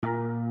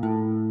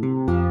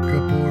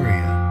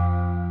Gaboria.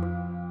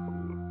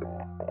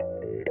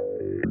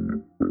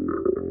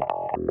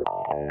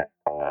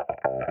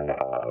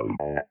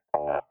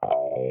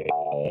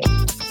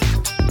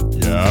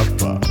 Yeah,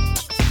 but.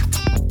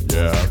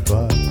 Yeah,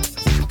 but.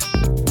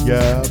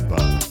 Yeah,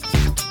 but.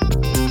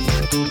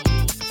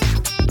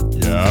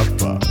 Yeah,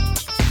 but.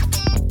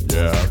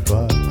 Yeah,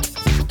 but.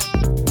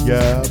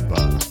 Yeah,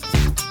 but.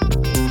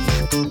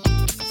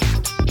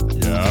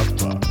 Yeah,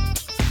 but.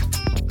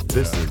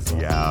 This is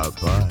Yeah,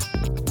 but.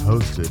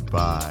 Hosted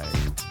by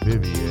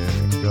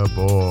Vivian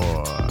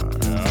Gabor.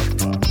 Yeah,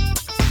 but.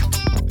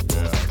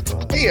 Yeah,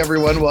 but. Hey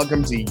everyone,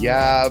 welcome to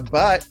Yeah,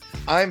 but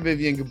I'm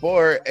Vivian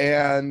Gabor,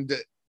 and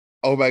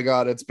oh my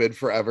god, it's been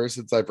forever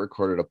since I've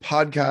recorded a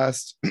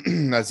podcast.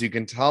 As you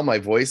can tell, my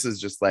voice is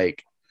just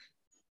like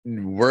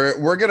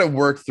we're gonna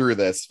work through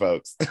this,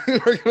 folks.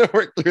 We're gonna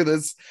work through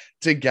this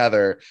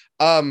together.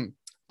 I'm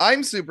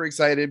super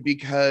excited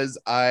because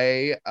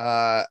I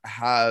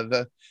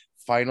have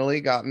finally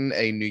gotten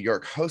a New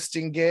York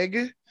hosting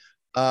gig.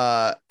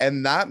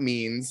 And that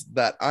means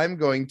that I'm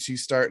going to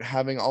start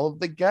having all of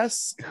the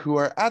guests who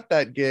are at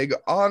that gig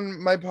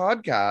on my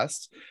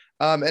podcast.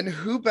 And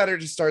who better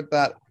to start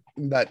that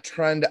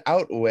trend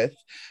out with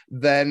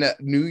than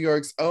New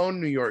York's own,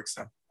 New York's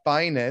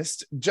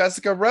finest,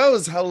 Jessica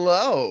Rose.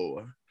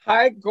 Hello.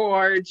 Hi,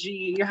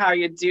 Gorgie. How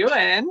you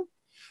doing?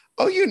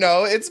 Oh,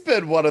 it's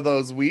been one of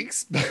those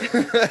weeks.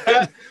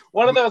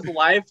 One of those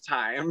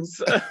lifetimes.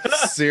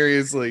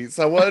 Seriously,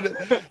 someone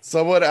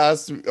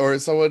asked, or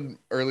someone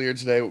earlier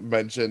today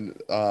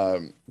mentioned,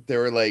 they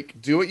were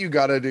like, do what you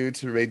gotta do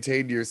to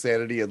maintain your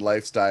sanity and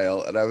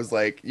lifestyle. And I was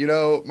like,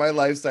 my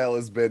lifestyle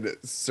has been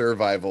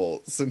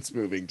survival since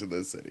moving to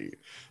the city.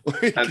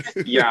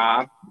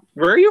 Yeah.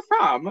 Where are you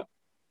from?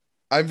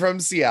 I'm from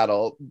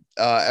Seattle.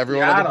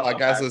 Everyone on the Seattle,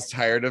 podcast okay. is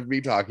tired of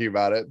me talking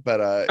about it, but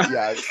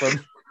yeah,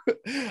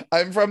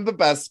 I'm from the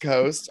best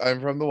coast.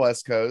 I'm from the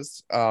West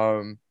Coast.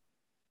 And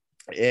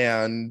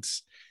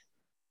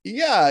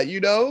yeah,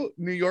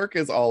 New York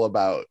is all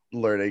about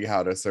learning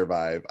how to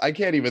survive. I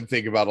can't even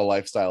think about a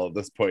lifestyle at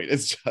this point.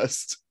 It's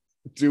just,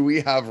 do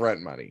we have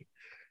rent money?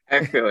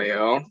 I feel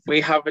you.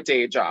 We have a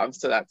day job,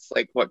 so that's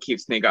like what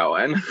keeps me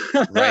going.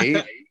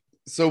 Right?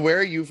 So where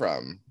are you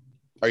from?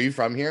 Are you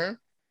from here?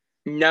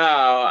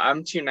 No,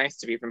 I'm too nice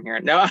to be from here.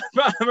 No,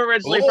 I'm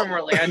originally from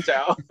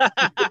Orlando.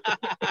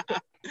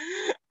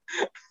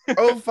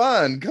 Oh,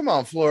 fun. Come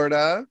on,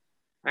 Florida.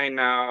 I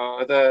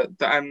know.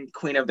 I'm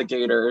queen of the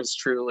Gators,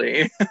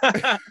 truly.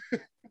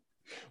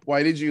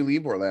 Why did you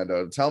leave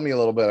Orlando? Tell me a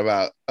little bit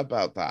about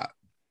that.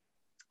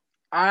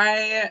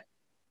 I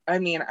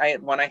mean,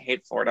 I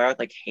hate Florida,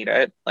 like hate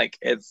it. Like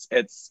it's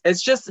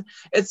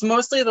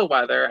mostly the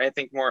weather, I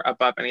think, more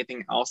above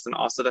anything else, and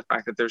also the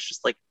fact that there's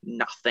just like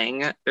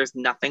nothing. There's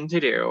nothing to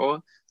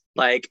do.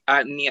 Like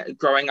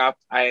growing up,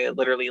 I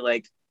literally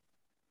like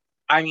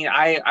I mean,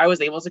 I was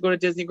able to go to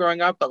Disney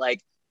growing up, but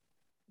like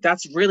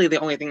that's really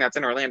the only thing that's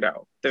in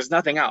Orlando. There's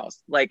nothing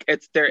else. Like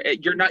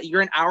you're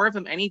an hour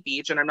from any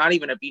beach, and I'm not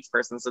even a beach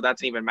person, so that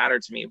didn't even matter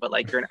to me. But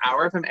like you're an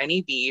hour from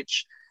any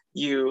beach.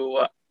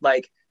 You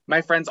like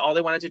my friends, all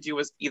they wanted to do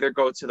was either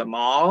go to the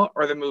mall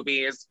or the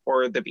movies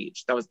or the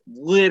beach. That was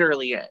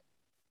literally it.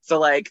 So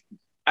like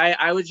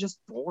I was just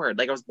bored.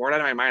 Like I was bored out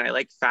of my mind. I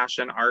like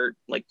fashion, art,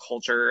 like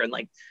culture, and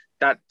like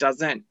that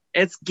doesn't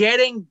it's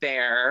getting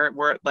there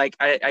where like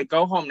I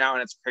go home now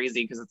and it's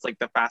crazy because it's like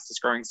the fastest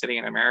growing city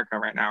in America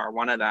right now, or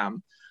one of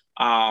them.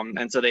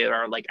 And so they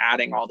are like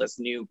adding all this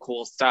new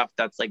cool stuff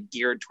that's like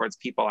geared towards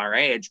people our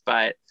age.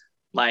 But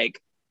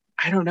like,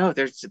 I don't know,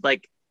 there's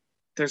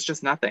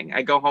just nothing.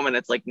 I go home and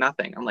it's like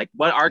nothing. I'm like,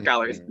 what art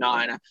galleries?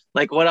 None.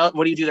 Like what else,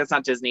 what do you do that's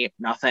not Disney?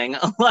 Nothing.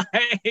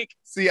 Like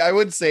See, I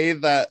would say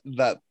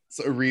that's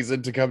a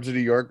reason to come to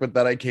New York, but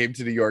then I came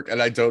to New York and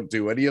I don't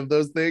do any of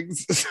those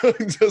things. So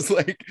just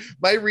like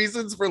my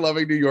reasons for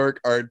loving New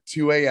York are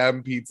 2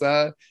 a.m.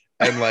 pizza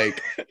and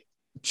like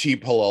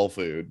cheap halal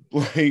food.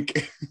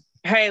 Like,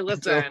 hey,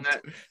 listen,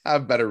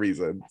 have better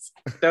reasons.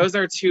 those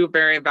are two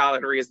very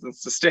valid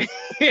reasons to stay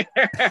here.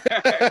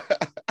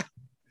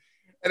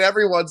 And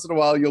every once in a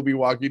while, you'll be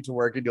walking to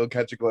work and you'll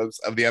catch a glimpse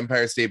of the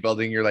Empire State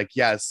Building. You're like,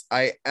 yes,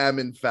 I am,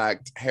 in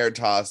fact, hair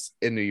toss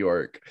in New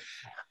York.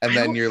 And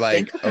then you're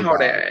like, think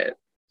about it.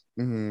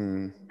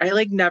 Mm-hmm. I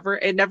like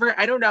never,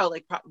 I don't know.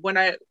 Like when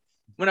I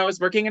was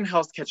working in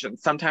Hell's Kitchen,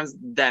 sometimes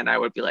then I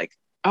would be like,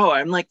 oh,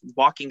 I'm like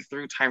walking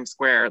through Times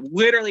Square,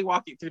 literally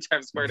walking through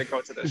Times Square to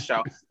go to this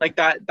show. Like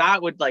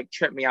that would like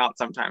trip me out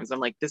sometimes. I'm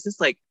like, this is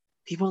like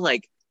people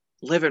like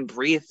live and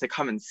breathe to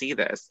come and see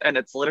this, and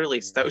it's literally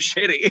so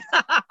shitty.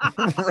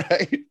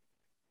 Right.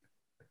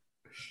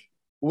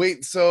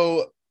 Wait,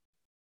 so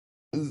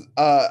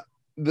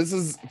this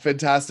is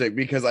fantastic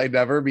because I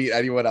never meet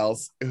anyone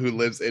else who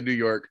lives in New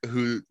York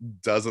who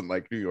doesn't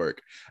like New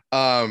York.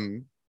 But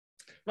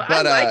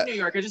I like New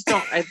York. I just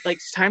don't. I like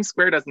Times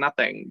Square does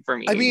nothing for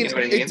me. I mean, you know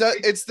what I mean?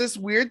 It's this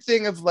weird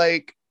thing of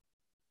like,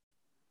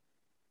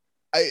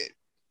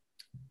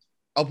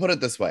 I'll put it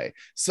this way.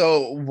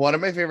 So one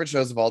of my favorite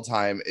shows of all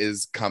time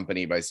is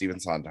Company by Stephen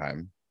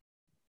Sondheim.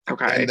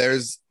 Okay. And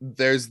there's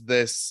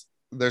this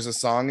there's a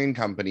song in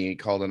Company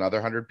called Another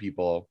 100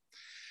 People,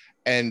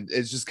 and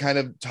it's just kind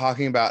of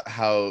talking about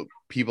how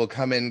people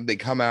come in, they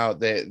come out,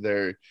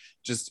 they're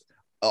just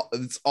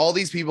it's all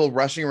these people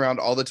rushing around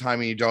all the time,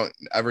 and you don't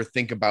ever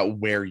think about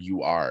where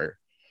you are.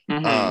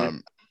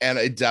 And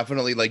it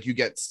definitely, like, you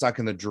get stuck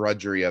in the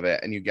drudgery of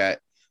it, and you get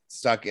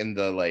stuck in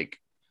the like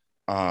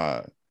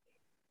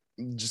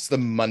just the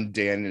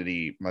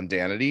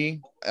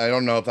mundanity. I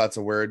don't know if that's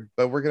a word,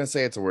 but we're gonna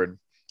say it's a word.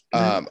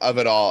 Of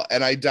it all.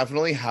 And I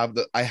definitely have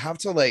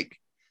to like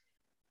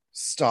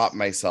stop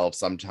myself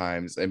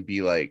sometimes and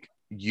be like,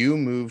 you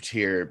moved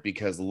here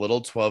because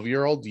little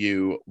 12-year-old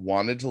you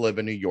wanted to live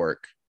in New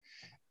York,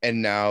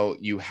 and now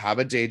you have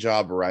a day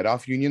job right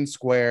off Union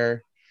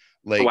Square.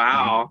 Like,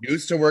 wow, you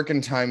used to work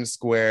in Times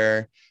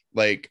Square.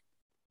 Like,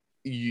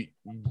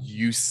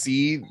 you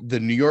see the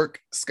New York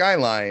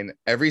skyline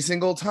every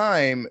single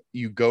time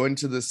you go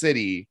into the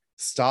city.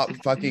 Stop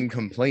fucking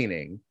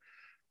complaining.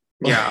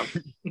 yeah.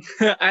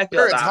 I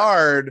feel It's that.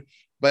 hard,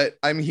 but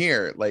I'm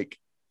here. Like,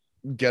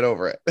 get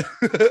over it.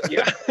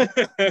 Yeah.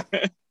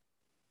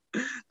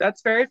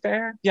 That's very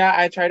fair. Yeah,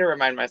 I try to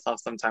remind myself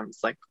sometimes,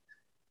 like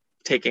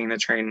taking the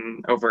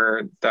train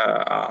over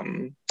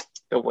the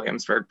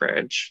Williamsburg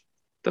Bridge.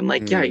 Then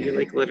like, yeah, you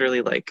like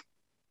literally like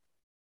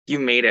you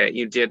made it.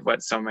 You did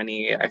what so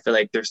many, I feel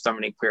like there's so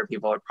many queer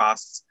people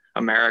across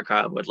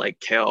America would like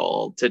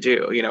kill to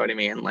do. You know what I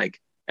mean? Like,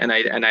 and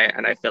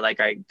I feel like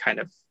I kind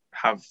of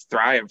have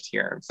thrived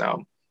here.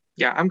 So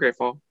yeah, I'm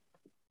grateful.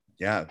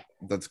 Yeah,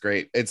 that's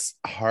great. It's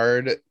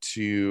hard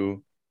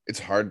to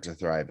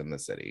thrive in the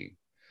city.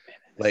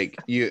 Like,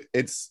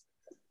 it's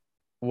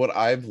what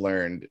I've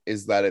learned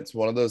is that it's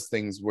one of those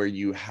things where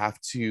you have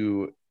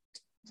to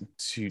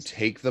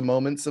take the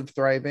moments of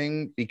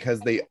thriving,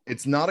 because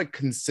it's not a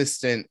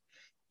consistent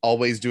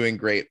always doing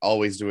great,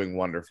 always doing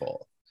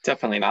wonderful.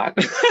 Definitely not.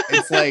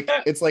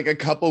 it's like a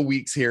couple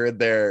weeks here and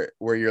there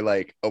where you're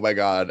like, oh my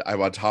God,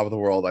 I'm on top of the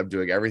world. I'm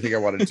doing everything I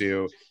want to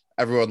do.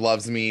 Everyone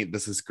loves me.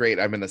 This is great.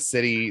 I'm in the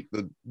city.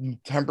 The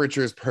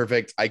temperature is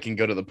perfect. I can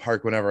go to the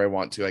park whenever I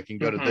want to. I can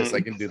go to this. I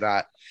can do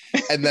that.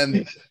 And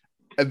then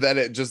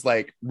it just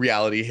like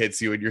reality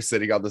hits you, and you're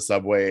sitting on the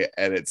subway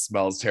and it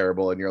smells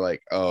terrible. And you're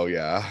like, oh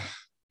yeah.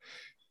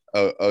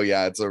 Oh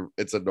yeah,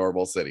 it's a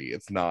normal city.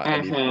 It's not.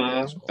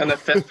 And the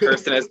fifth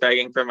person is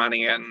begging for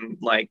money, and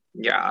like,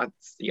 yeah.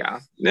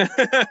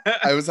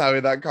 I was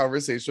having that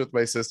conversation with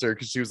my sister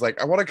because she was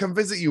like, I want to come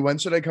visit you. When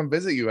should I come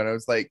visit you? And I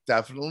was like,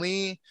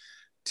 definitely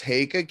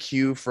take a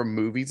cue from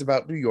movies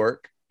about New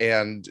York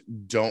and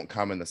don't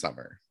come in the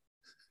summer.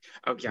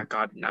 Oh yeah,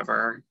 God,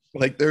 never.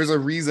 Like, there's a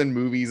reason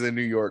movies in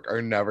New York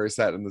are never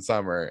set in the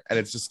summer, and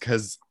it's just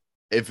because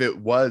if it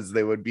was,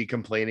 they would be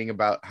complaining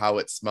about how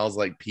it smells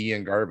like pee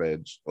and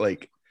garbage.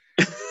 Like,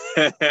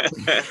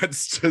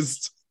 it's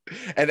just,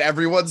 and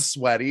everyone's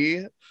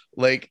sweaty.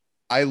 Like,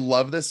 I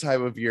love this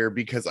time of year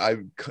because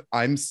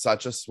I'm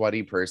such a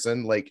sweaty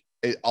person. Like,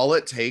 all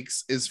it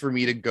takes is for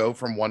me to go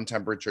from one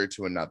temperature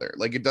to another.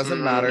 Like, it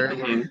doesn't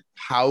matter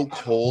how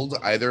cold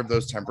either of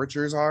those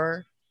temperatures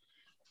are.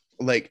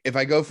 Like, if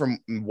I go from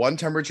one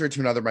temperature to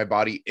another, my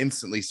body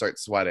instantly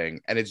starts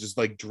sweating, and it's just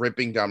like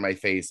dripping down my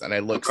face, and I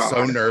look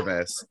so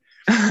nervous.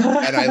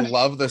 And I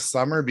love the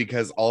summer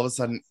because all of a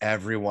sudden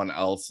everyone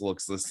else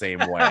looks the same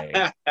way.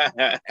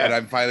 And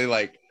I'm finally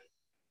like,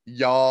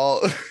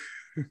 y'all,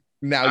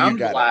 now I'm you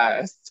got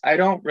blessed. I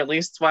don't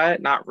really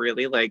sweat, not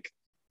really. Like,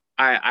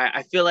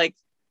 I feel like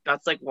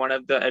that's like one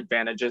of the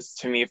advantages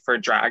to me for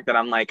drag, that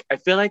I'm like, I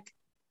feel like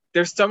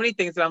there's so many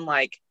things that I'm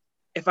like,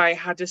 if I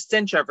had to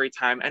cinch every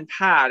time and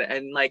pad,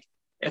 and like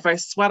if I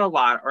sweat a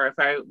lot, or if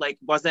I like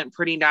wasn't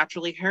pretty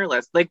naturally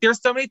hairless, like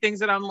there's so many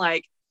things that I'm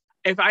like,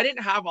 if I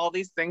didn't have all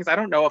these things, I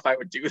don't know if I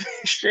would do this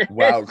shit.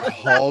 Wow,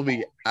 call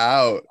me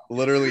out.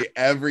 Literally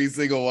every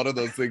single one of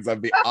those things, I'm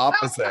the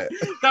opposite.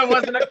 That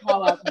wasn't a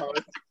call out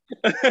post.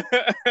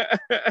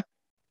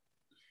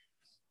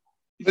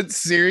 But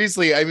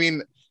seriously, I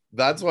mean,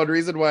 that's one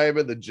reason why I'm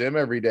in the gym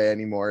every day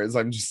anymore, is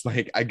I'm just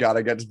like, I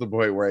gotta get to the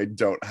point where I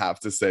don't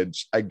have to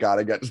cinch. I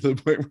gotta get to the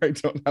point where I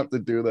don't have to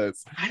do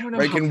this. I don't know.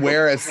 Where I can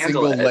wear a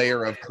single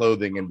layer of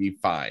clothing and be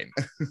fine.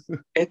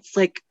 It's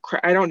like,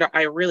 I don't know.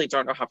 I really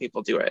don't know how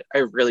people do it. I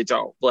really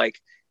don't. Like,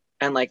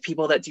 and like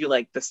people that do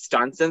like the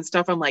stunts and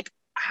stuff, I'm like,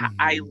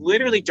 I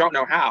literally don't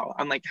know how.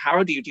 I'm like,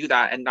 how do you do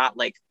that and not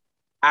like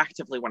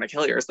actively want to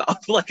kill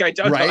yourself? Like, I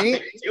don't know how to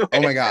do it.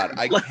 Oh my God,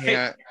 I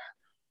can't.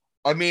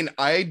 I mean,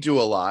 I do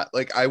a lot.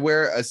 Like, I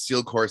wear a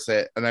steel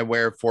corset, and I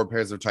wear 4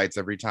 pairs of tights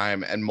every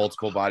time, and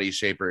multiple body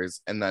shapers,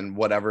 and then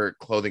whatever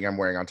clothing I'm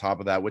wearing on top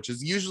of that, which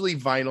is usually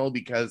vinyl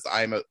because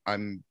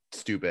I'm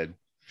stupid.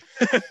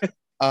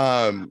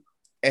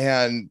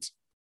 And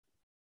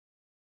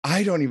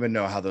I don't even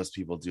know how those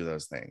people do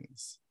those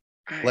things.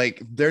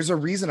 Like, there's a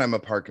reason I'm a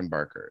park and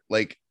barker.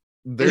 Like,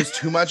 there's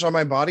too much on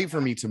my body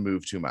for me to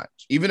move too much,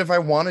 even if I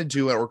wanted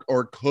to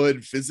or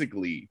could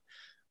physically.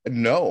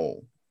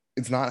 No.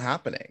 It's not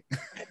happening.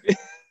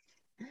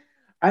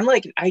 I'm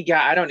like,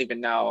 I don't even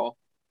know.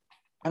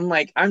 I'm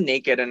like, I'm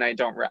naked and I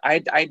don't know. I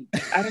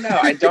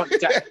don't.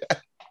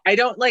 I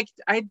don't like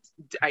I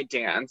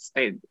dance,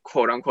 I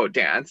quote unquote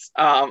dance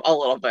a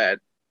little bit,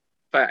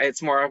 but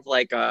it's more of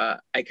like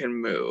I can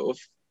move.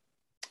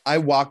 I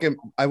walk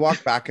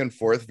back and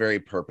forth very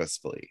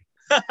purposefully.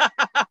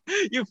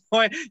 You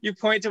point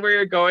to where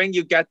you're going,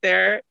 you get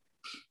there,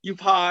 you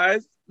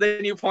pause,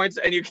 then you point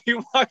and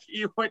you walk,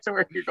 you point to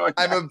where you're going.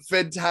 I'm a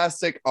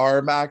fantastic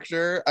arm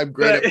actor. I'm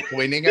great at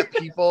pointing at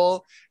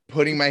people,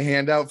 putting my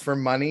hand out for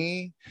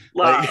money.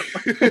 Love.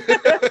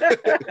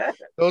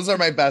 Those are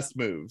my best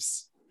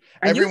moves.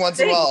 And every you once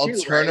in a while I'll sing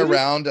too, turn right?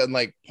 around and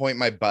like point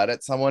my butt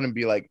at someone and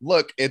be like,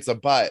 look, it's a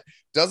butt.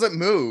 Doesn't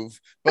move,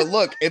 but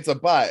look, it's a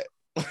butt.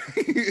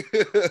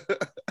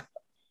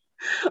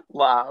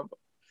 Love.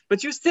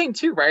 But you sing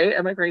too, right?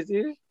 Am I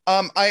crazy?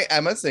 I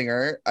am a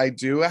singer. I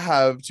do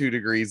have 2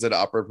 degrees in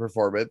opera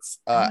performance.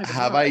 my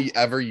Have God. I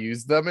ever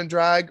used them in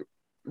drag?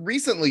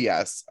 Recently,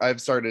 yes. I've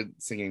started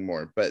singing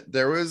more, but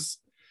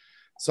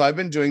so I've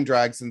been doing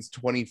drag since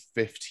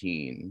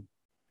 2015.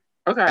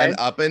 Okay. And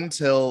up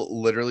until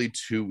literally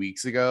 2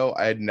 weeks ago,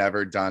 I had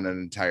never done an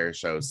entire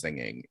show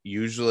singing.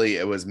 Usually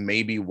it was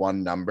maybe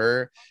one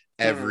number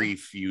every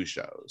few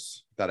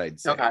shows that I'd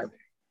sing. Okay.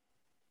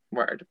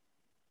 Word.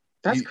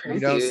 That's crazy.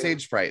 You know,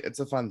 stage fright. It's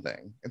a fun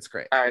thing. It's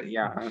great.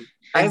 Yeah.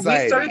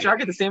 Anxiety. We started drag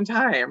at the same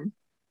time.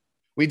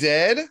 We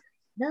did?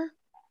 Yeah.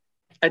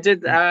 I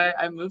did.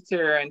 I moved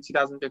here in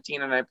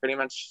 2015, and I pretty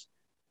much,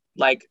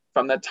 like,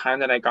 from the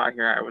time that I got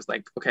here, I was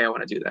like, okay, I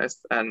want to do this.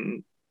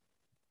 And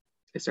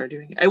I started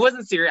doing it. I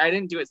wasn't serious. I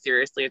didn't do it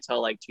seriously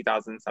until like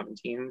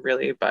 2017,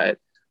 really. But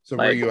so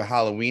like, were you a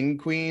Halloween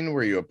queen?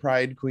 Were you a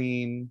Pride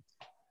queen?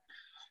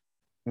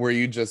 Were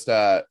you just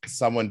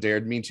someone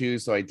dared me to,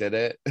 so I did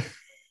it?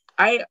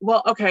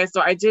 Okay,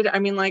 so I did, I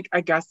mean, like,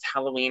 I guess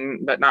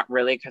Halloween, but not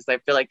really, because I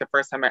feel like the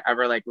first time I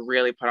ever like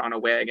really put on a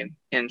wig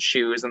and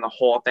shoes and the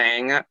whole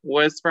thing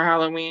was for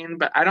Halloween,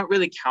 but I don't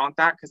really count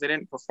that because I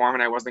didn't perform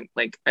and I wasn't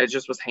like, I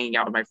just was hanging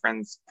out with my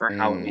friends for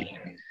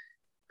Halloween.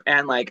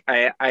 And like,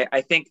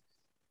 I think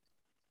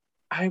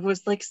I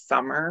was like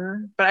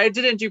summer, but I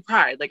didn't do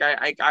Pride. Like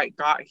I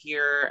got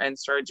here and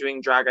started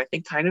doing drag, I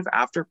think kind of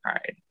after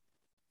Pride.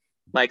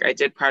 Like I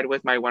did Pride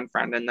with my one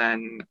friend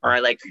or I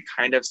like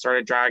kind of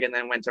started drag and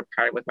then went to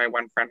Pride with my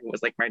one friend who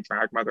was like my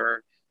drag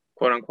mother,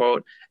 quote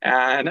unquote.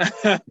 And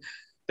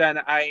then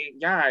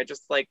I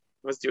just like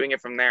was doing it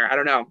from there. I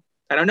don't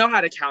know how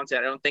to count it.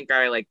 I don't think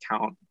I like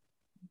count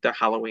the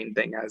Halloween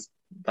thing as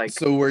like.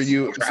 So were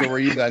you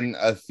then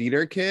a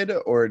theater kid,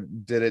 or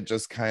did it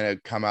just kind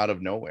of come out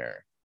of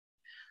nowhere?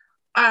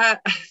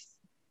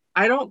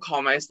 I don't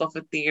call myself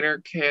a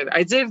theater kid.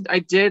 I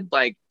did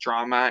like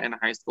drama in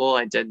high school.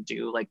 I did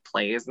do like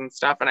plays and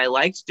stuff, and I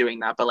liked doing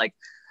that. But like,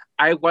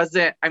 I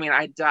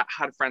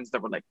had friends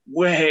that were like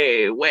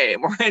way, way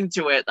more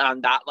into it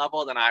on that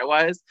level than I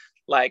was.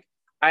 Like,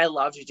 I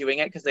loved doing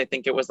it because I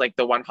think it was like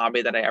the one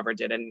hobby that I ever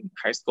did in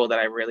high school that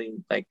I really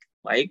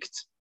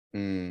liked.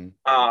 Mm.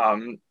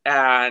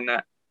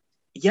 And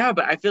yeah,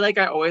 but I feel like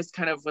I always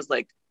kind of was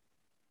like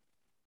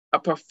a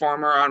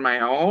performer on my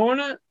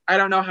own. I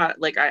don't know how,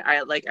 like,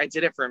 I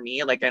did it for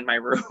me, like in my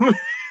room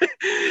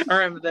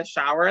or in the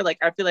shower. Like,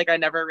 I feel like I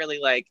never really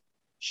like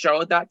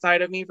showed that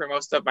side of me for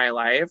most of my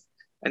life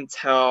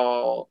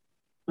until,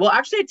 well,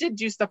 actually I did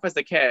do stuff as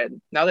a kid.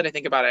 Now that I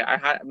think about it, I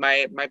had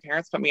my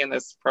parents put me in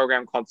this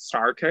program called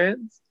Star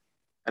Kids.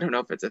 I don't know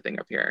if it's a thing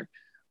up here.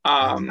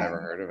 I've never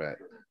heard of it.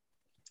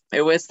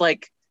 It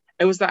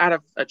was out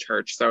of a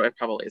church, so it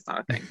probably is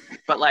not a thing.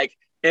 But like,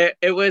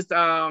 it was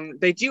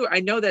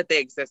I know that they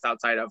exist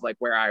outside of like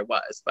where I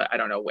was, but I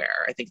don't know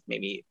where. I think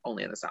maybe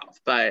only in the South.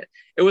 But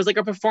it was like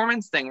a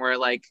performance thing where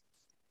like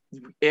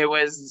it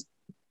was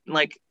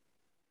like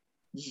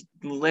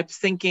lip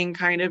syncing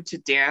kind of to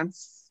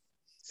dance.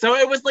 So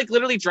it was like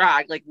literally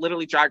drag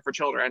for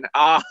children.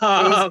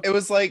 It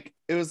was like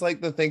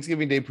the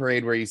Thanksgiving Day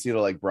parade where you see the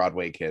like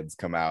Broadway kids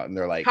come out and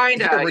they're like, we're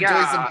doing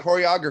some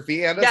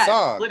choreography and a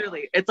song.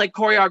 Literally, it's like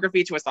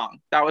choreography to a song.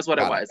 That was what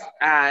it was.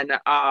 And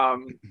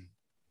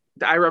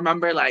I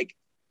remember like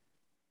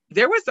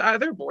there was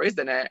other boys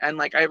in it, and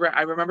like I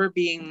remember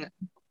being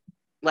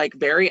like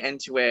very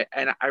into it,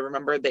 and I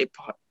remember they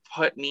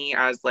put me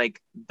as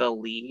like the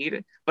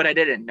lead, but I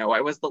didn't know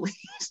I was the lead.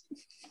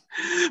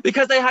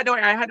 Because I had no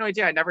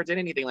idea. I never did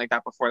anything like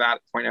that before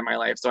that point in my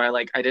life. So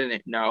I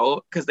didn't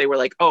know, because they were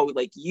like, oh,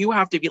 like you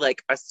have to be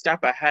like a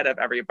step ahead of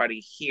everybody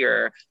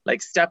here,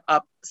 like step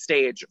up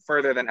stage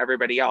further than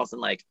everybody else,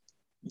 and like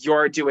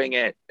you're doing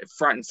it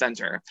front and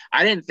center.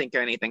 I didn't think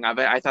anything of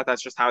it. I thought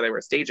that's just how they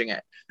were staging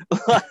it.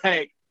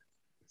 Like,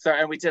 so,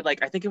 and we did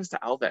like, I think it was to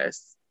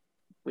Elvis,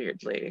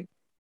 weirdly. It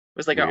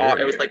was like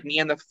it was like me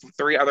and the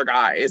 3 other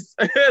guys.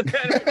 And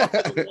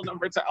it was a whole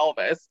number to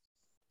Elvis.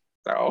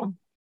 So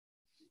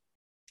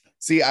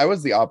see, I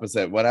was the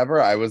opposite.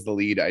 Whenever I was the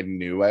lead, I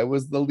knew I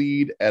was the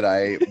lead, and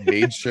I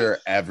made sure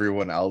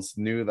everyone else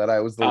knew that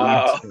I was the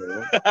lead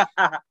too.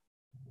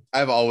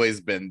 I've always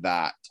been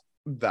that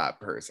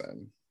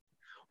person.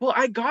 Well,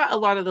 I got a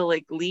lot of the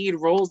like lead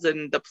roles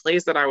in the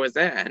plays that I was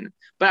in,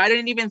 but I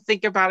didn't even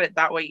think about it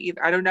that way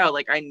either. I don't know.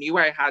 Like I knew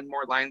I had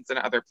more lines than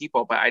other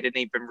people, but I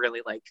didn't even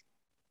really like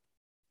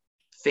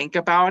think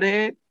about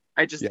it.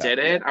 I just did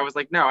it. I was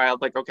like, no, I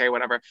was like, okay,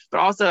 whatever. But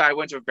also I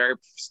went to very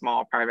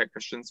small private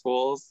Christian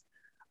schools.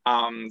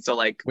 So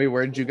like, wait,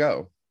 where did you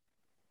go?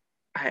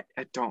 I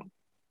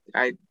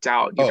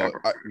doubt you've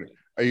ever.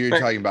 Are you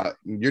talking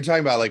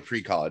about like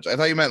pre-college? I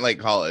thought you meant like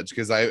college,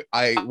 because I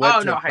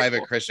went to a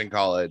private Christian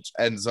college,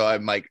 and so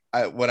I'm like,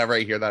 whenever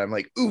I hear that, I'm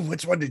like, ooh,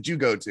 which one did you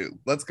go to?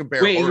 Let's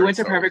compare. Wait, you went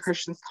to private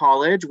Christian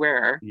college?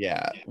 Where?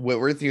 Yeah,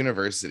 Whitworth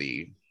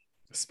University,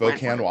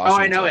 Spokane, Washington.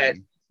 Oh, I know it.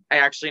 I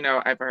actually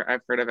know. I've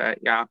heard of it.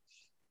 Yeah,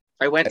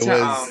 I went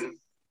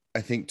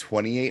I think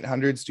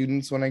 2,800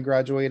 students when I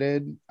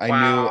graduated. I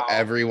knew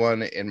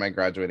everyone in my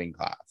graduating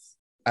class,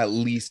 at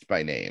least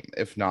by name,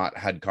 if not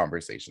had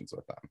conversations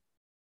with them.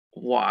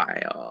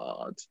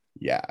 Wild.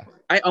 Yeah.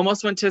 I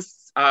almost went to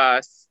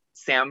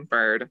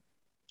Samford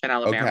in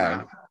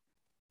Alabama. Okay.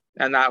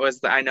 And that was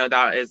I know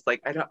that is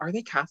like, are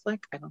they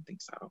Catholic? I don't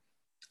think so.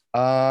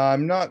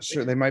 I'm not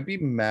sure. They might be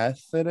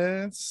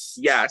Methodist.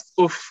 Yes.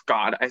 Oof,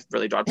 God, I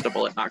really dodged a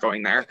bullet not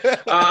going there.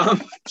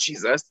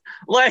 Jesus.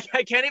 Like,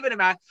 I can't even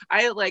imagine.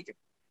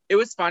 It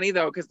was funny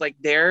though, because like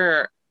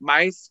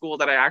my school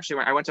that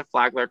I went to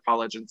Flagler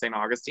College in St.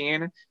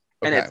 Augustine,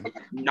 and it's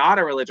not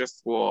a religious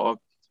school,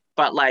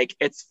 but like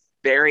it's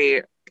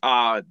very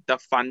the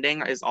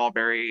funding is all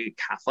very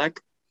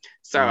Catholic.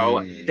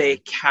 So they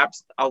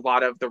kept a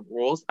lot of the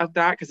rules of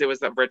that, because it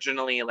was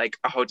originally like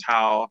a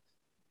hotel,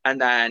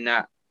 and then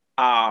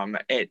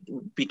it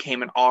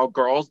became an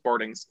all-girls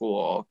boarding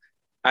school,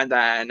 and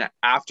then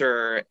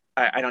after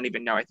I don't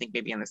even know, I think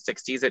maybe in the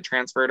 60s it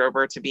transferred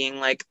over to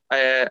being like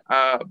a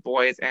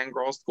boys and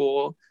girls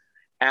school,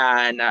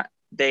 and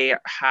they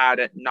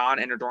had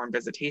non-interdorm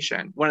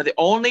visitation. One of the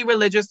only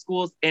non-religious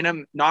schools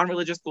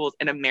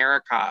in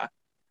America.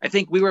 I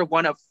think we were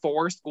one of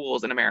 4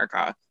 schools in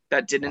America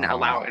that didn't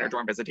allow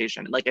interdorm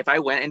visitation. Like if I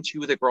went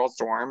into the girls'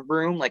 dorm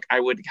room, like I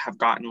would have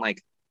gotten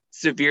like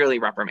severely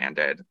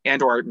reprimanded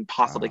and or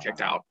possibly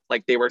kicked out.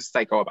 Like they were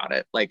psycho about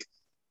it. Like,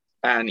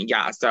 and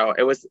yeah, so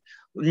it was,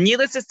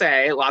 needless to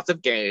say, lots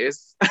of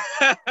gays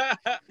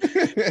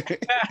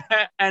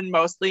and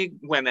mostly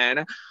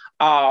women.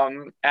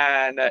 And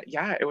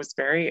yeah, it was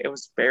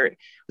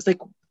like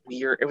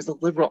weird. It was a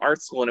liberal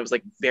arts school, and it was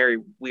like very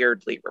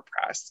weirdly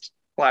repressed.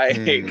 Like,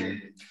 I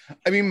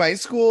mean, my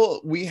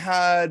school,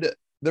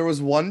 there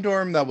was one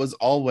dorm that was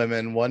all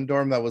women, one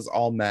dorm that was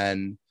all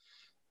men,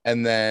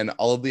 and then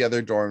all of the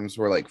other dorms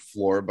were like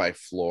floor by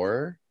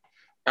floor.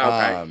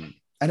 Okay.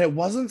 And it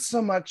wasn't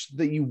so much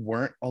that you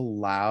weren't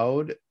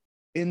allowed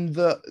in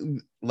the,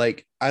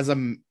 like, as a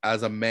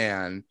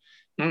man,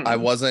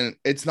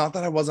 it's not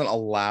that I wasn't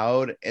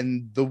allowed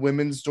in the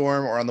women's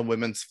dorm or on the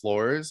women's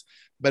floors,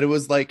 but it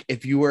was like,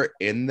 if you were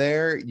in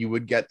there, you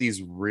would get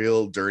these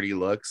real dirty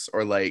looks,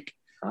 or like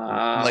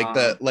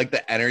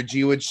the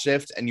energy would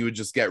shift and you would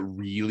just get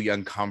really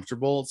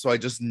uncomfortable. So I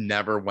just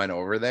never went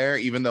over there,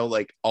 even though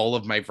like all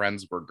of my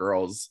friends were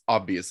girls,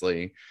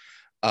 obviously.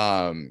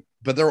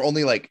 But there were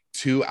only like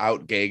 2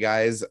 out gay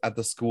guys at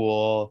the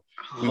school.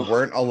 We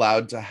weren't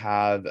allowed to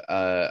have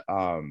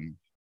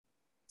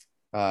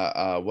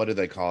what do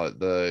they call it?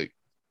 The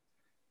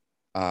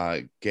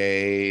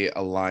Gay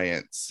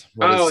Alliance.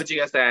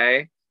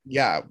 GSA.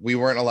 Yeah, we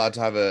weren't allowed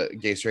to have a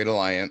gay straight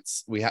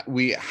alliance.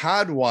 We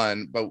had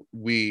one, but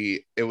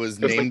it was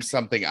named like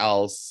something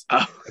else.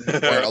 We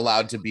weren't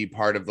allowed to be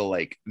part of the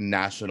like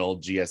national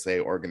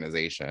GSA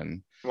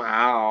organization.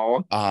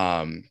 Wow.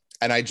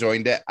 And I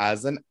joined it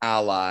as an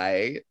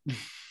ally.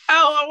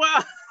 Oh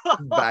wow.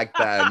 Back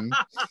then.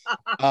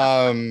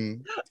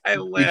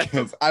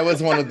 Because I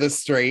was one of the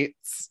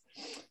straights.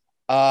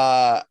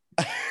 Although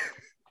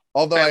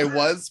I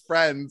was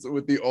friends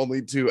with the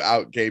only 2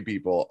 out gay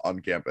people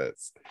on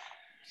campus.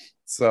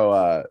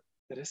 So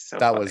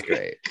that was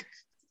great.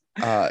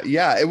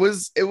 Yeah, it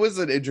was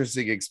an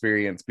interesting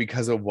experience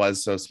because it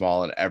was so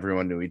small and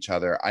everyone knew each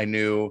other. I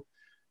knew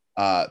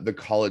the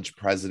college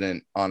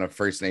president on a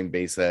first name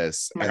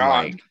basis, and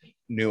like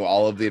knew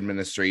all of the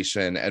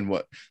administration, and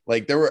what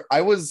like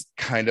I was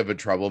kind of a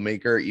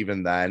troublemaker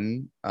even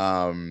then.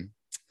 I'm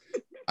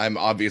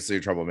obviously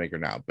a troublemaker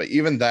now, but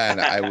even then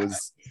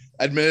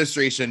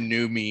administration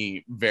knew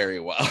me very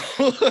well.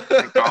 Oh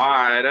my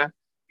God.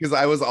 Because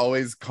I was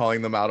always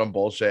calling them out on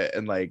bullshit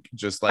and like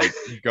just like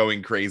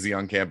going crazy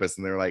on campus,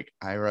 and they're like,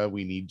 Ira,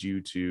 we need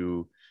you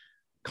to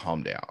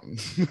calm down.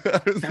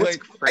 I was That's like,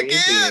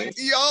 crazy.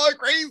 Y'all are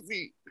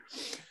crazy.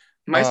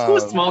 My school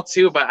was small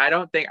too, but I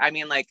don't think, I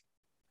mean, like,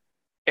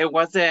 it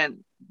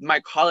wasn't,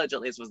 my college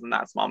at least wasn't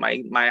that small.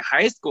 My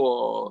high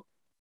school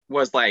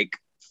was like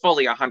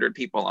fully 100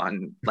 people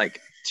on like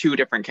 2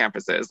 different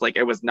campuses. Like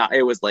it was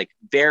like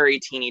very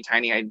teeny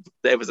tiny.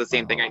 It was the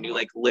same thing. I knew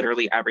like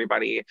literally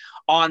everybody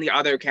on the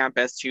other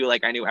campus too.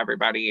 Like I knew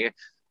everybody.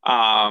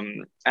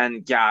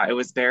 And yeah, it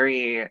was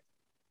very,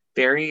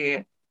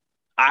 very,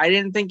 I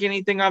didn't think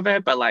anything of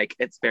it, but like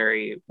it's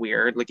very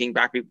weird looking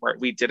back.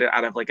 We did it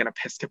out of like an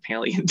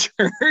Episcopalian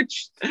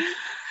church,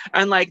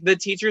 and like the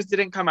teachers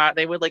didn't come out.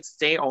 They would like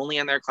stay only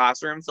in their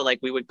classroom. So like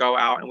we would go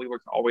out and we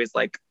were always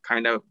like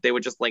they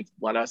would just like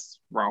let us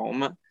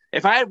roam.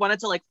 If I had wanted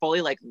to like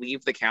fully like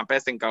leave the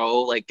campus and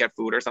go like get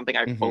food or something,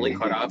 I fully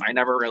could have. I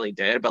never really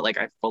did, but like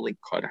I fully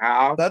could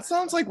have. That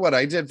sounds like what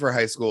I did for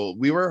high school.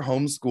 We were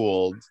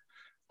homeschooled,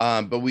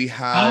 but we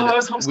had I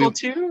was homeschooled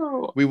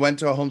too. we went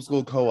to a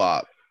homeschool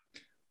co-op,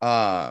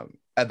 and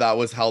that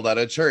was held at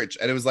a church,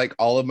 and it was like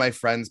all of my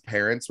friends'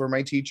 parents were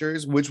my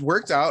teachers, which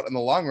worked out in the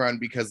long run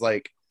because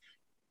like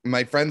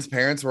my friends'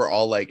 parents were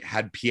all like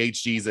had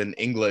PhDs in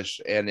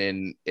English and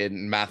in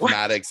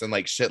mathematics and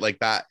like shit like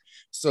that.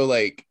 So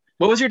like,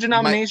 what was your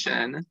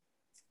denomination?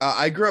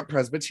 I grew up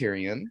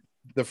Presbyterian,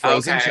 the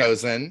Frozen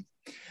Chosen.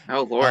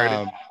 Oh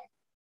Lord.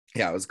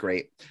 Yeah, it was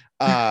great.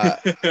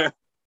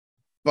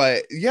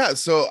 But yeah,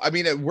 so I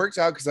mean, it worked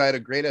out because I had a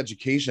great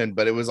education,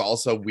 but it was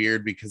also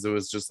weird because it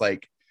was just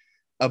like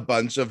a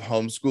bunch of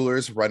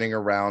homeschoolers running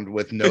around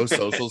with no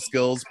social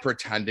skills,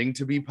 pretending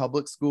to be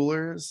public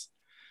schoolers.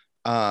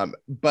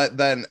 But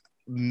then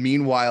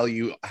meanwhile,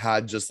 you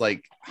had just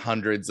like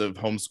hundreds of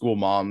homeschool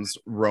moms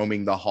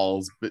roaming the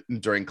halls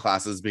during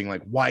classes being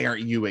like, why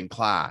aren't you in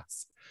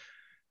class?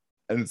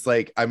 And it's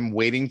like, I'm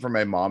waiting for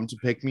my mom to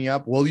pick me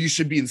up. Well, you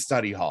should be in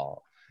study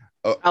hall.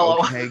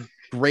 Okay,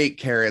 great,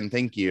 Karen.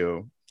 Thank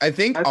you. I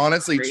think that's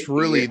honestly, crazy.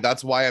 Truly,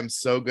 that's why I'm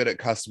so good at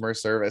customer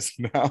service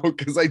now,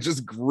 because I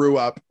just grew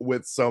up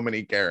with so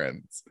many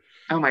Karens.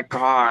 Oh my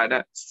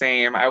God,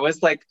 same. I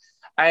was like,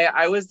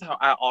 I was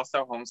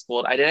also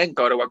homeschooled. I didn't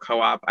go to a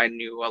co-op. I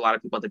knew a lot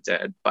of people that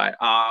did, but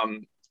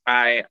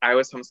I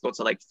was homeschooled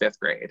to like 5th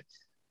grade.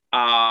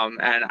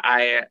 And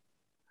I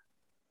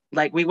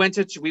like we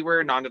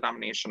were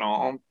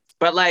non-denominational,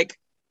 but like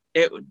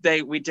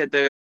we did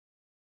the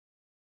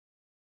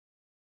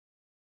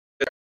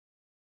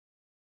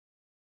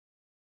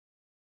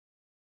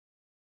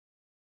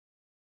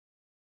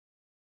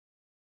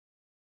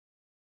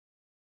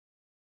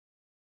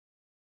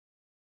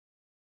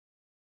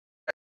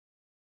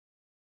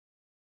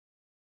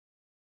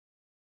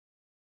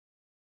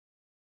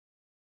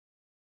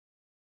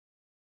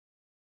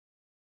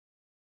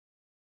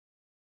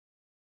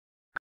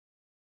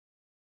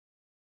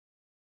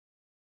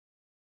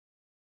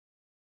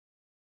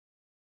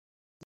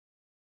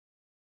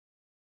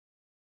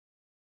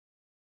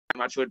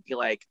much would be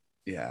like,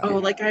 oh,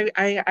 like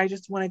I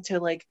just wanted to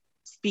like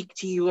speak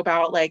to you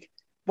about like,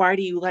 why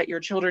do you let your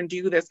children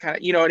do this kind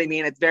of, you know what I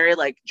mean? It's very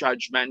like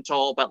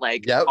judgmental, but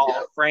like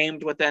all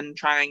framed within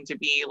trying to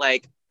be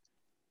like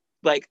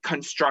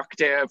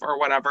constructive or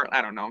whatever.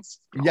 I don't know.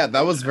 Yeah,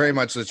 that was very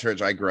much the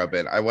church I grew up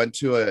in. I went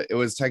to it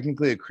was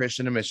technically a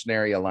Christian and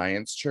Missionary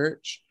Alliance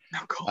church,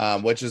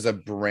 which is a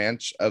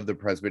branch of the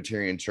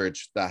Presbyterian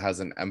Church that has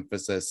an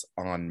emphasis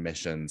on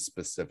mission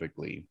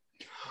specifically.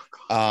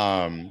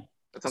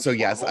 So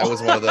yes, I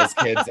was one of those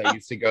kids that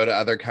used to go to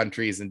other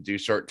countries and do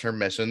short-term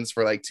missions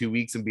for like 2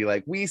 weeks and be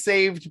like, we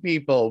saved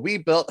people, we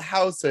built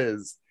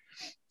houses,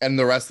 and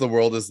the rest of the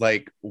world is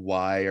like,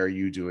 why are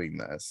you doing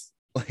this?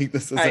 Like,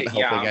 this isn't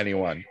helping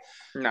anyone.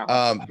 No.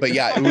 But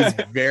yeah, it was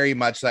very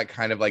much that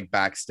kind of like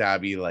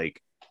backstabby,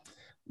 like,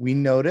 we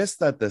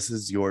noticed that this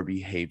is your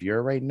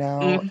behavior right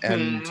now,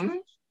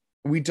 and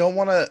we don't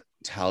want to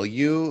tell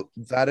you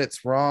that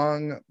it's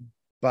wrong,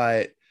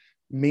 but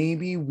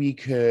maybe we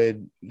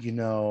could, you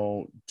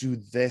know, do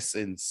this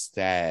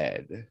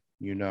instead,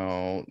 you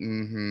know.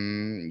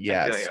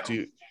 Yes,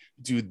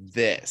 do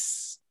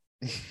this.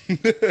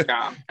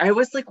 Yeah, I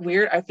was like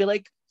weird. I feel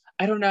like,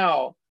 I don't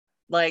know,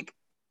 like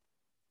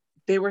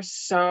it was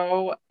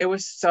so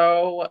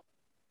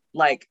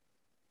like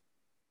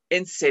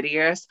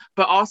insidious,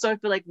 but also I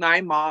feel like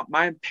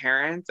my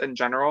parents in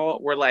general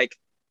were like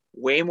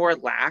way more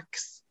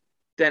lax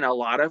than a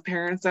lot of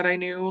parents that I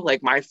knew.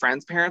 Like my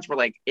friends' parents were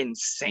like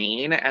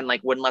insane and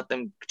like wouldn't let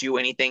them do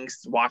anything,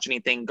 watch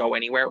anything, go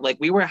anywhere. Like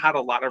we had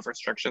a lot of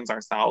restrictions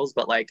ourselves,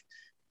 but like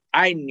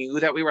I knew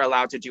that we were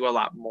allowed to do a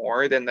lot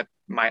more than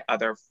my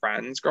other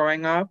friends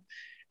growing up.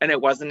 And it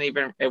wasn't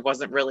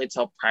really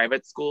till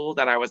private school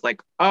that I was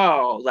like,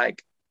 oh,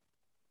 like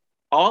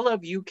all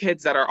of you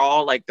kids that are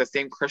all like the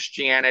same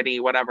Christianity,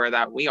 whatever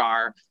that we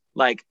are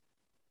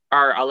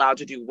allowed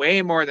to do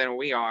way more than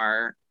we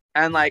are.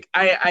 And like,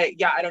 I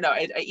don't know.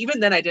 Even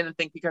then I didn't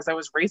think, because I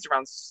was raised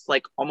around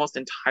like almost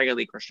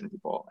entirely Christian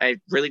people. I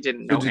really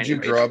didn't know. So did you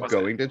grow up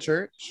going to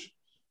church?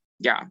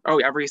 Yeah. Oh,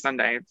 every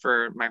Sunday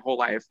for my whole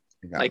life.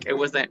 Yeah. Like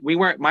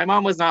my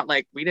mom was not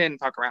like, we didn't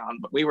fuck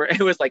around, but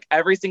it was like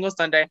every single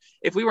Sunday.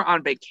 If we were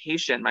on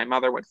vacation, my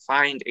mother would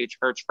find a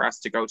church for us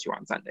to go to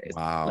on Sundays.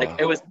 Wow.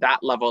 Like it was that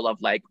level of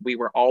like, we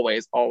were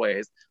always home.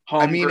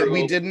 I mean,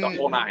 we didn't, the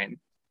whole nine.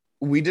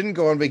 We didn't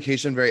go on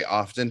vacation very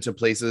often to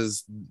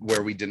places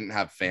where we didn't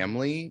have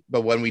family,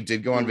 but when we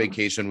did go on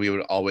vacation, we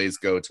would always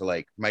go to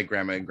like my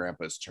grandma and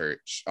grandpa's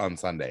church on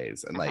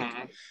Sundays. And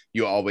like,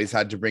 you always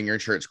had to bring your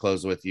church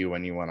clothes with you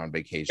when you went on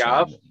vacation.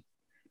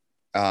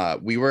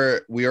 Yep. We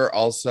were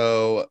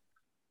also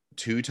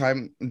two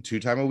time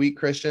a week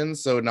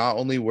Christians. So not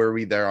only were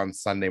we there on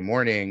Sunday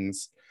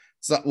mornings,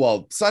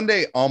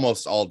 Sunday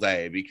almost all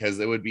day, because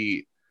it would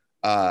be,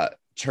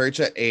 church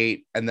at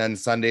 8 and then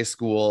Sunday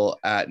school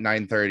at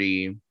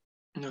 9:30,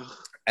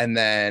 And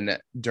then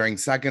during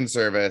second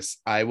service,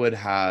 I would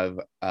have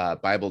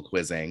Bible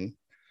quizzing.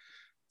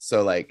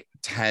 So like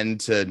 10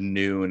 to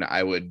noon,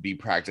 I would be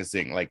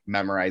practicing like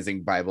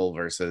memorizing Bible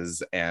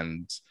verses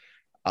and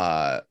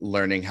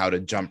learning how to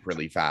jump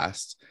really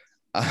fast.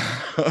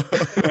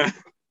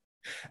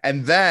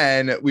 And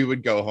then we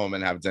would go home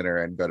and have dinner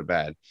and go to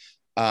bed.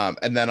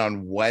 And then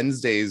on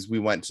Wednesdays, we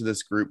went to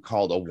this group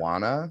called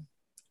Awana,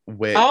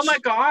 which... Oh my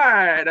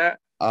God.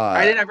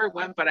 I never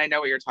went, but I know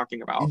what you're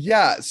talking about.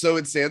 Yeah, so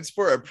it stands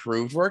for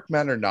Approved Work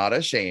Men Are Not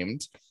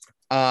Ashamed.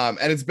 And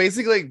it's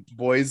basically like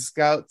Boy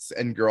Scouts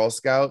and Girl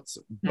Scouts,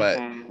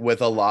 but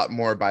with a lot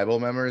more Bible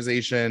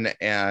memorization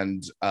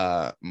and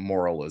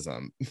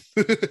moralism.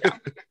 Yeah.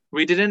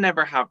 We didn't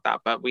ever have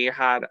that, but we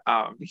had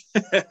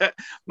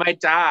my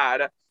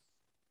dad,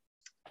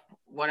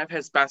 one of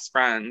his best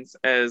friends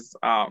is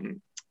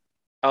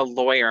a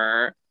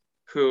lawyer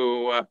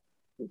who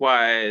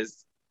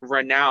was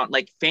renowned,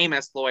 like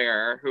famous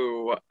lawyer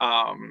who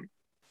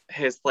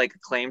his like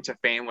claim to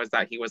fame was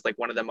that he was like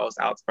one of the most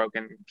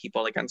outspoken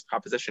people against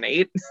Proposition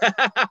 8.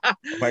 Oh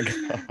my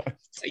God.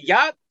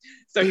 Yep.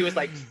 So he was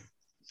like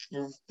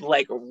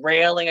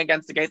railing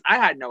against the gays. I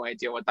had no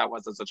idea what that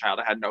was as a child.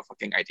 I had no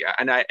fucking idea.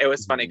 And it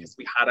was funny because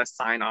we had a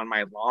sign on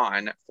my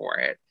lawn for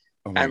it.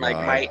 Oh and like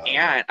God. my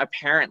aunt,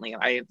 apparently,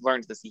 I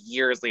learned this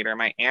years later,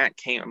 my aunt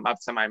came up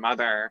to my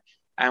mother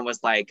and was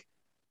like,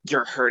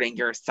 "You're hurting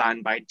your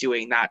son by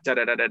doing that, da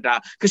da da da da,"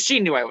 because she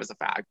knew I was a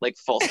fag, like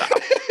full stop.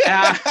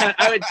 And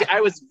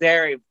I was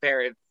very,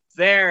 very,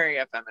 very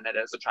effeminate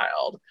as a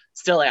child,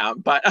 still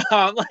am, but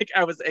like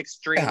I was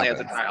extremely as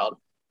a child.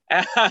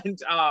 And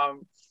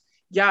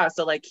yeah,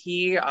 so like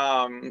he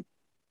where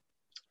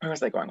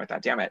was I going with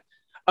that? Damn it.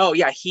 Oh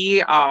yeah,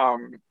 he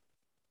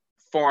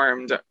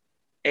formed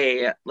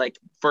a like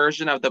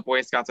version of the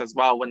Boy Scouts as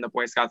well when the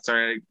Boy Scouts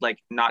started like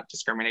not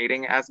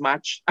discriminating as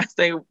much as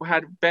they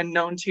had been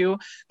known to.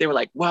 They were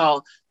like,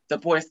 well, the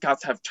Boy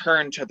Scouts have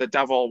turned to the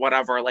devil,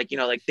 whatever, like, you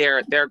know, like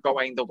they're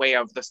going the way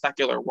of the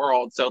secular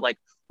world, so like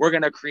we're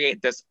gonna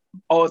create this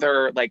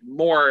other like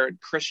more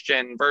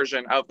Christian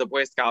version of the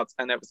Boy Scouts,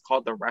 and it was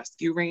called the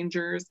Rescue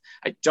Rangers.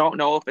 I don't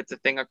know if it's a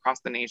thing across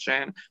the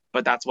nation,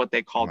 but that's what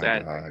they called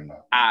it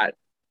at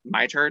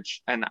my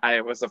church. And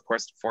I was of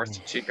course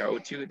forced to go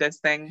to this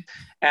thing,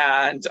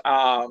 and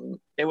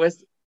it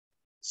was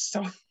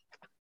so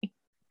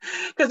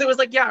because it was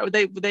like, yeah,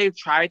 they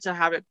tried to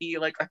have it be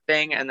like a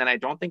thing, and then I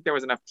don't think there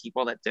was enough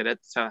people that did it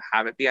to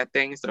have it be a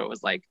thing, so it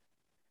was like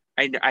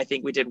I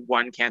think we did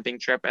one camping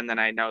trip, and then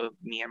I know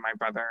me and my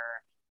brother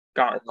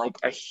got in like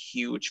a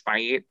huge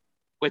fight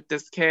with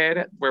this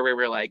kid where we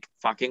were like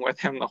fucking with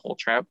him the whole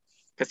trip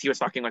because he was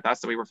fucking with us,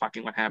 so we were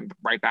fucking with him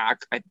right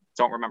back. I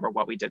don't remember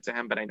what we did to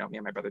him, but I know me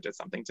and my brother did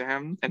something to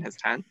him in his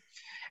tent,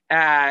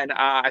 and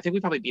I think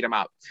we probably beat him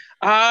up.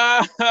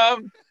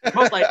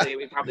 Most likely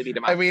we probably beat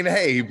him up. I mean,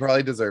 hey, he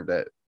probably deserved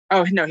it.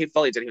 Oh no, he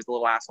fully did. He was a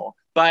little asshole.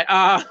 But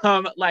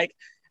like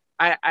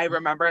I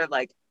remember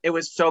like it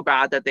was so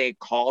bad that they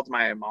called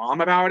my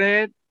mom about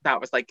it.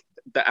 That was like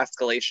the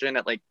escalation.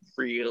 It like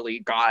really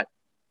got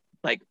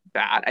like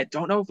bad. I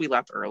don't know if we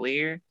left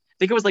early. I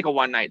think it was like a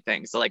one night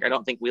thing. So like I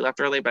don't think we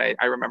left early, but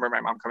I remember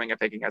my mom coming and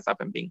picking us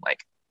up and being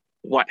like,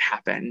 "What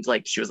happened?"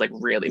 Like she was like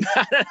really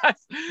mad at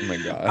us. Oh my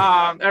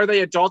God. Or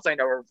the adults I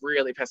know were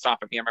really pissed off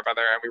at me and my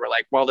brother, and we were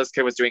like, "Well, this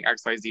kid was doing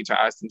XYZ to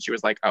us," and she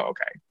was like, "Oh,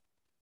 okay."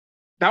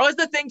 That was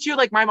the thing too.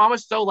 Like my mom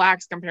was so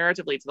lax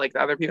comparatively to like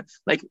the other people.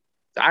 Like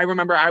I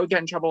remember I would get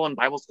in trouble in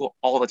Bible school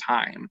all the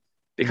time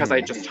because I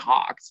just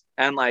talked,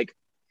 and like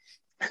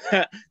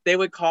they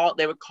would call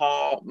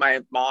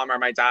my mom or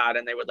my dad,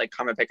 and they would like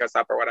come and pick us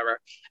up or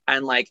whatever,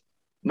 and like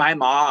my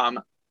mom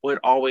would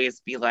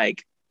always be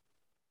like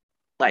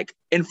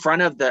in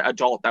front of the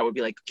adult that would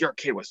be like, "Your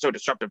kid was so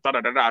disruptive, da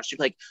da da da." She'd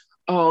be like,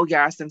 "Oh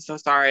yes, I'm so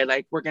sorry,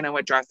 like we're gonna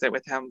address it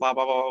with him, blah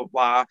blah blah blah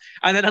blah."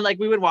 And then like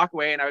we would walk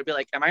away and I would be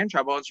like, "Am I in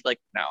trouble?" And she'd be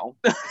like, "No."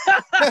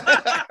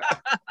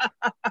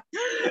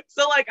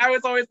 So like I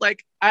was always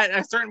like, at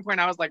a certain point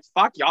I was like,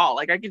 "Fuck y'all,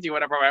 like I can do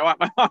whatever I want.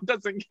 My mom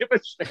doesn't give a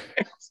shit."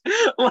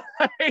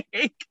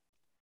 Like,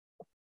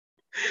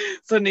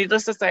 so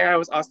needless to say, I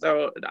was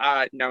also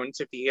known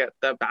to be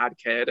the bad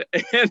kid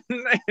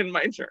in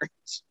my church.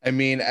 I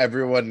mean,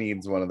 everyone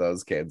needs one of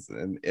those kids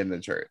in the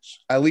church.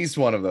 At least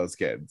one of those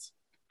kids.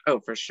 Oh,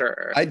 for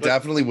sure. I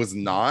definitely was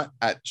not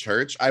at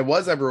church. I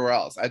was everywhere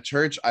else. At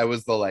church, I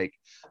was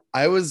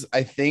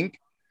I think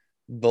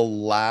the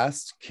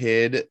last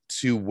kid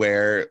to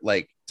wear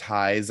like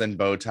ties and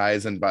bow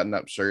ties and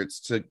button-up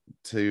shirts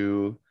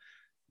to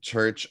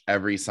church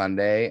every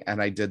Sunday,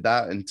 and I did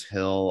that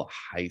until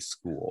high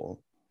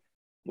school.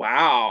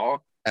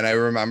 Wow. And I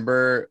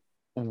remember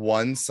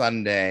one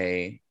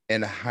Sunday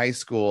in high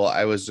school,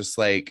 I was just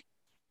like,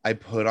 I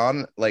put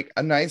on like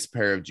a nice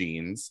pair of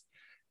jeans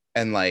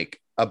and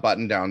like a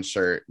button-down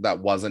shirt that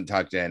wasn't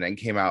tucked in and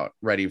came out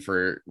ready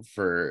for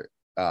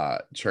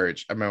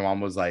church, and my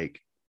mom was like,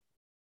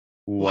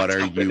 "What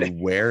are you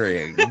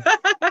wearing?"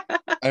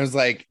 I was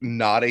like,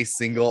 not a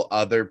single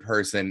other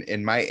person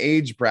in my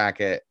age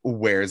bracket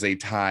wears a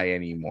tie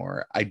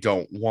anymore. I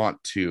don't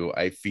want to.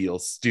 I feel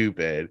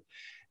stupid.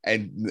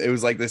 And it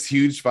was like this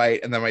huge fight.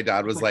 And then my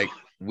dad was like,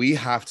 we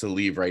have to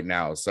leave right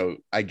now. So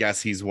I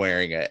guess he's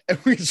wearing it. And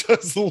we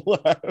just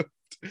left.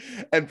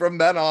 And from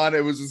then on,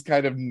 it was just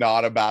kind of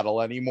not a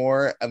battle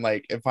anymore. And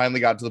like, it finally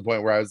got to the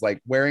point where I was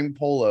like wearing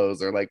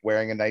polos or like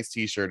wearing a nice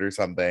t-shirt or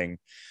something.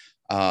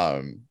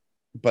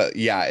 But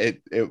yeah,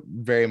 it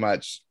very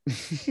much,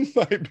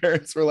 my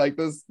parents were like,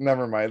 this,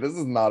 never mind. This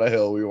is not a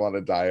hill we want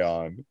to die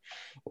on.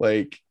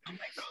 Like, Oh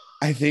my God.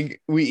 I think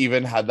we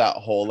even had that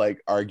whole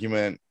like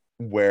argument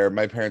where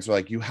my parents were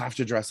like, you have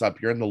to dress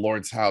up. You're in the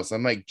Lord's house.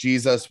 I'm like,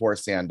 Jesus wore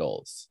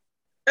sandals.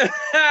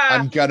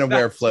 I'm gonna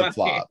wear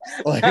flip-flops.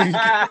 Like,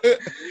 I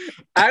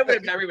would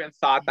have never even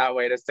thought that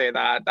way to say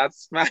that.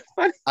 That's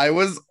funny. I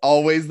was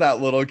always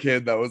that little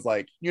kid that was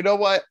like, you know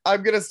what?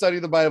 I'm gonna study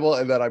the Bible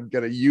and then I'm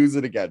gonna use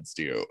it against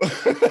you.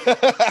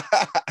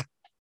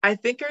 I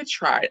think I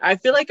tried. I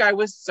feel like I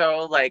was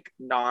so like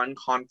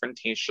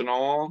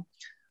non-confrontational.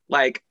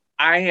 Like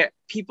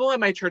people in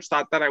my church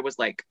thought that I was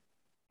like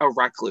a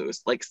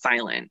recluse, like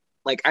silent.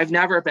 Like I've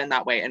never been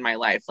that way in my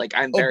life. Like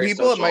I'm very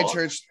people social. at my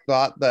church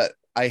thought that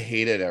I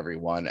hated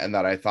everyone and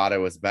that I thought I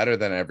was better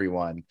than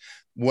everyone.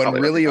 When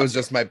Probably really it doesn't was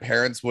just my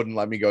parents wouldn't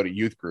let me go to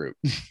youth group.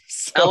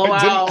 So LOL. I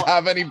didn't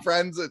have any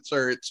friends at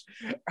church.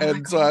 Oh my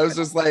And so God. I was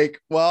just like,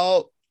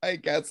 well, I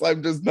guess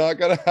I'm just not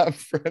gonna have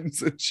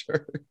friends at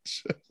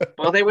church.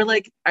 Well, they were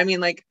like, I mean,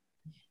 like,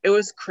 it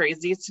was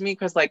crazy to me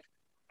because like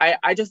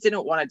I just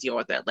didn't want to deal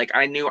with it. Like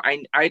I knew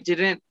I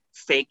didn't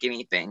fake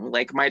anything.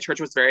 Like my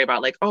church was very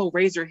about like, oh,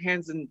 raise your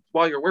hands and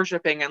while you're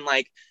worshiping and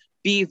like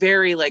be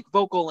very like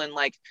vocal and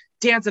like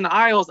dance in the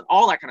aisles and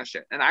all that kind of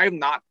shit. And I'm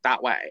not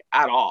that way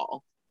at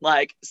all.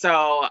 Like,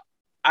 so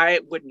I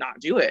would not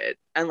do it.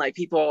 And like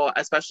people,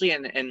 especially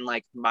in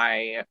like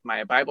my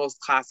Bible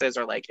classes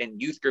or like in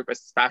youth group,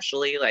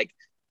 especially, like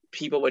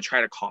people would try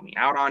to call me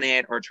out on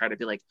it or try to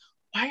be like,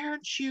 why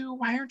aren't you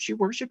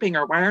worshiping?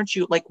 Or why don't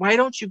you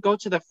go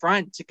to the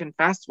front to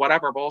confess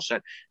whatever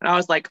bullshit? And I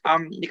was like,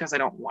 because I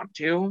don't want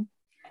to.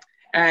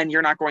 And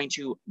you're not going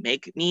to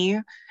make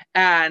me.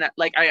 And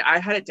like I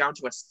had it down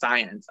to a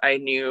science. I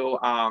knew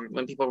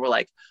when people were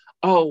like,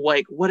 oh,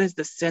 like what is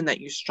the sin that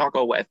you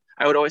struggle with?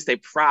 I would always say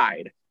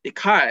pride,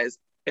 because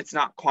it's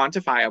not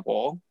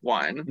quantifiable.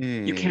 One,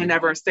 you can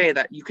never say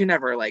that. You can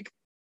never like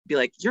be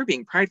like, you're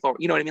being prideful.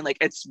 You know what I mean? Like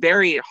it's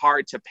very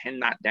hard to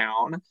pin that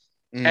down.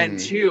 And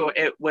two,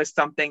 it was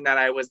something that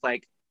I was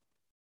like,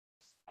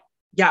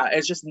 yeah,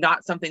 it's just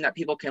not something that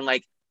people can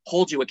like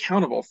hold you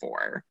accountable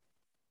for.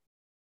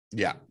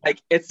 Yeah. Like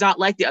it's not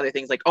like the other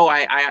things like, oh,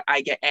 I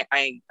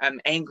am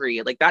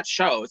angry. Like that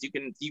shows.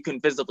 You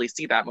can visibly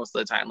see that most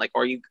of the time. Like,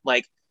 or you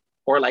like,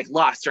 or like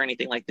lust or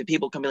anything. Like the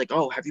people can be like,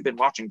 oh, have you been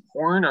watching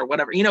porn or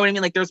whatever? You know what I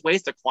mean? Like there's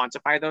ways to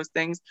quantify those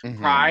things.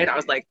 Pride, I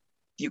was like,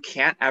 you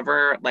can't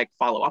ever like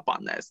follow up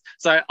on this.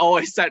 So I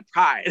always said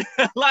pride.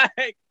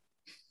 Like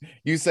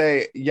you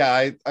say,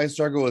 yeah, I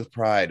struggle with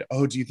pride.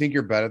 Oh, do you think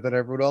you're better than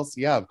everyone else?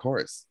 Yeah, of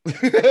course.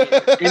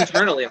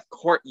 internally, of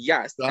course,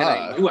 yes. And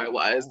I knew I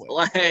was.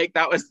 Like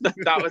that was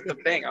the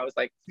thing. I was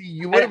like,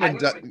 you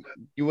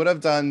would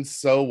have done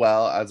so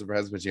well as a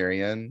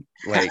Presbyterian.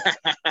 Like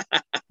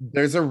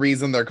there's a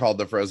reason they're called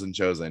the Frozen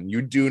Chosen.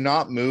 You do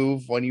not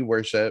move when you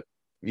worship.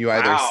 You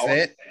either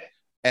sit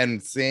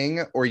and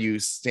sing or you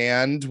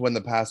stand when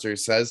the pastor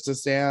says to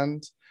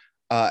stand.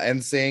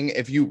 And sing.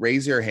 If you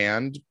raise your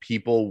hand,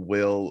 people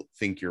will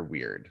think you're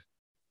weird.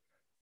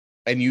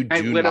 And you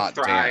do not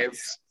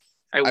dance.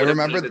 I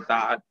remember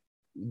that.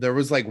 There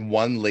was like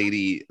one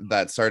lady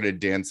that started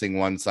dancing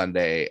one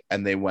Sunday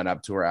and they went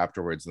up to her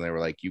afterwards and they were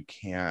like, you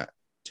can't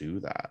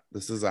do that.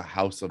 This is a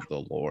house of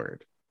the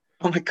Lord.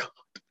 Oh my God.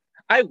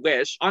 I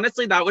wish.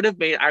 Honestly, I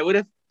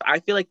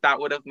feel like that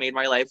would have made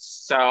my life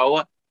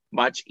so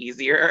much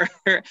easier.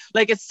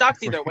 Like it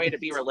sucks either way to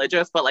be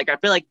religious, but like I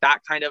feel like that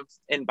kind of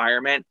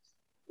environment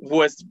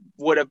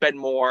would have been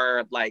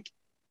more like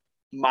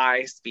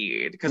my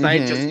speed, because I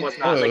just was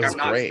not like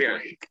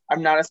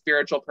I'm not a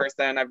spiritual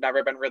person. I've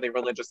never been really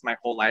religious my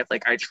whole life.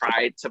 Like I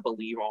tried to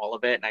believe all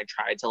of it and I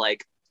tried to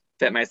like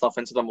fit myself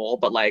into the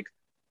mold, but like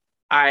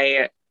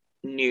I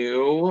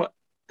knew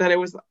that it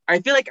was, I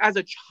feel like as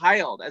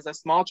a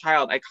small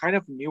child, I kind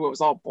of knew it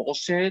was all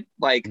bullshit.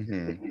 Like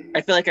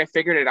I feel like I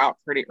figured it out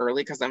pretty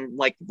early because I'm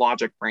like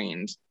logic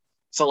brained.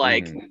 So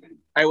like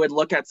I would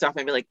look at stuff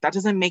and be like, that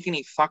doesn't make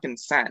any fucking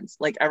sense.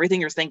 Like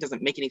everything you're saying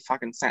doesn't make any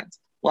fucking sense.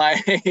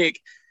 Like,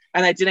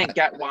 and I didn't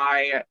get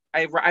why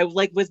I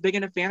like was big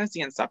into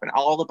fantasy and stuff and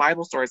all the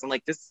Bible stories. I'm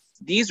like,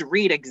 these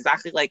read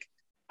exactly like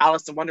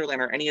Alice in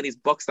Wonderland or any of these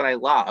books that I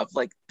love.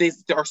 Like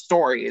these are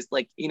stories.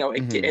 Like, you know,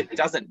 it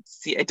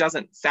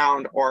doesn't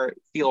sound or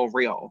feel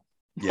real.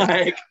 Yeah.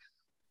 Like,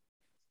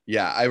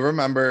 yeah, I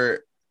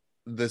remember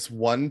this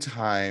one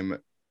time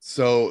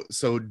So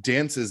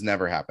dances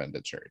never happened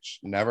at church.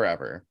 Never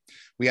ever.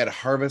 We had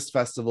harvest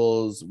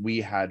festivals, we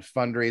had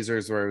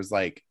fundraisers where it was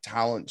like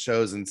talent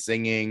shows and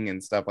singing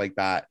and stuff like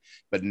that,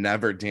 but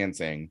never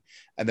dancing.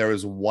 And there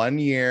was one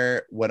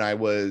year when I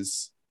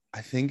was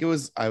like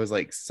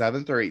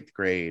 7th or 8th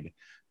grade,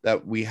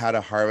 that we had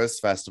a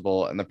harvest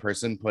festival, and the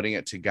person putting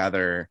it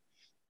together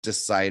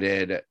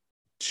decided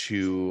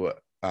to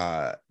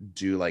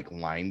do like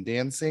line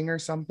dancing or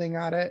something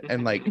at it,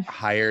 and like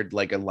hired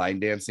like a line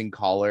dancing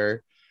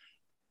caller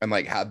and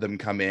like had them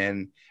come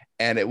in,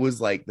 and it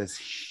was like this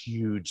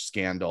huge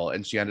scandal,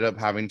 and she ended up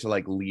having to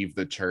like leave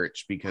the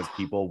church because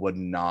people would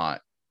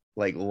not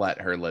like let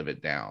her live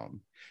it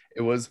down.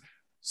 It was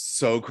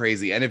so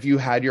crazy. And if you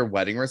had your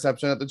wedding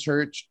reception at the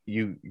church,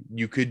 you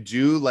could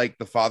do like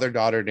the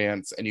father-daughter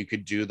dance, and you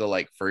could do the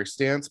like first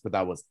dance, but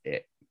that was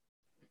it.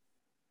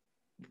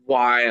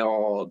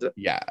 Wild.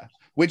 Yeah,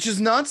 which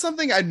is not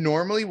something I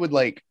normally would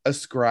like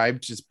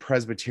ascribe to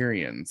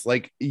Presbyterians.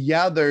 Like,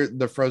 yeah, they're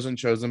the frozen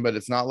chosen, but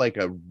it's not like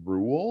a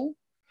rule.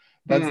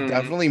 That's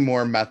definitely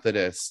more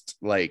Methodist.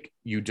 Like,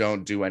 you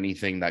don't do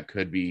anything that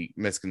could be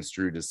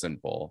misconstrued as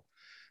sinful.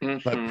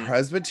 But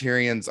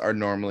Presbyterians are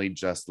normally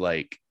just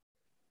like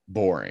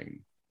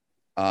boring.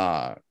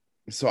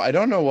 So I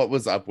don't know what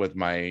was up with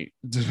my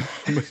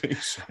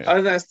denomination. I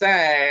was gonna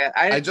say,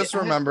 I just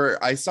remember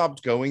I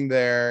stopped going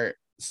there.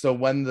 So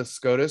when the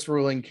SCOTUS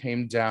ruling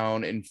came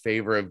down in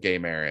favor of gay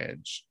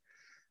marriage,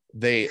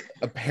 they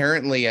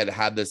apparently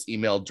had this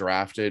email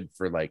drafted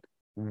for like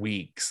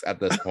weeks at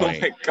this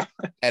point. Oh my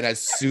God. And as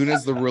soon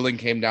as the ruling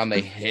came down,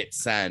 they hit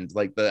send.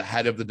 Like, the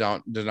head of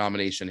the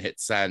denomination hit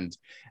send,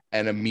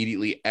 and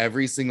immediately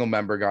every single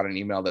member got an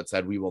email that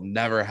said, "We will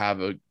never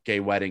have a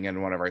gay wedding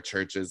in one of our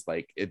churches.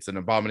 Like, it's an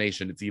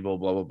abomination. It's evil,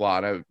 blah, blah, blah."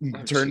 And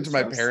I turned to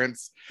my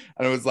parents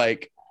and I was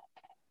like,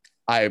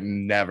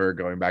 I'm never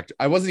going back to,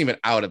 I wasn't even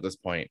out at this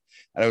point.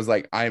 And I was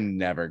like, I'm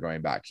never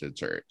going back to the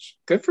church.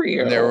 Good for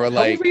you. And they were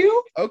like, for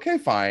you? Okay,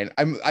 fine.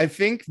 I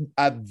think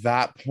at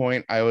that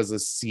point I was a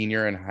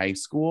senior in high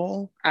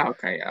school. Oh,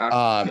 okay,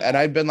 yeah. And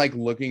I'd been like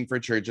looking for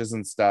churches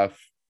and stuff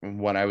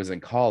when I was in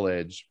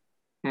college.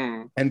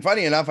 And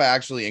funny enough, I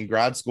actually in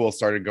grad school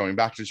started going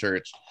back to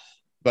church,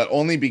 but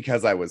only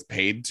because I was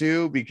paid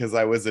to, because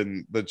I was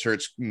in the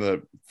church,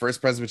 the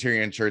First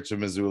Presbyterian Church of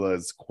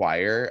Missoula's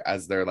choir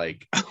as their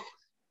like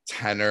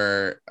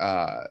tenor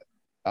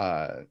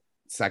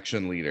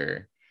section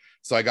leader.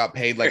 So I got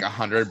paid like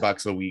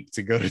 $100 a week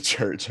to go to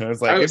church. And I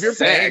was like, if you're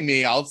paying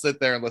me, I'll sit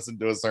there and listen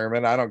to a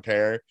sermon. I don't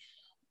care.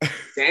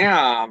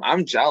 Damn,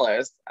 I'm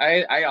jealous.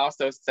 I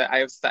also said,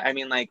 I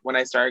mean, like when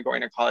I started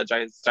going to college,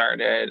 I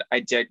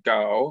did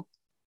go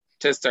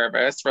to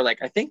service for like,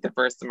 I think the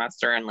first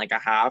semester and like a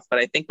half, but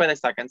I think by the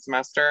second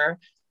semester,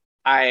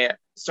 I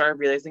started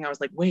realizing, I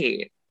was like,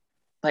 wait,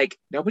 like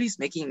nobody's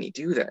making me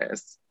do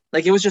this.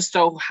 Like, it was just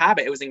so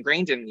habit. It was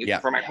ingrained in me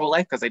for my whole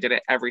life because I did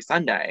it every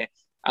Sunday.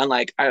 And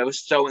like, I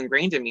was so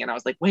ingrained in me. And I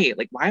was like, wait,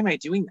 like, why am I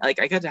doing, like,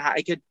 I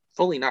could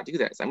fully not do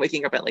this. I'm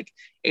waking up at like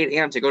 8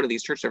 a.m. to go to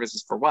these church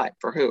services for what?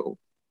 For who?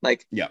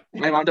 Like,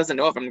 my mom doesn't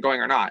know if I'm going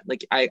or not.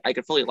 Like, I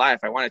could fully lie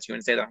if I wanted to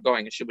and say that I'm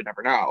going, and she would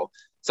never know.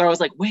 So I was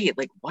like, wait,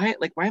 like, why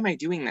am I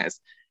doing this?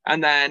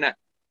 And then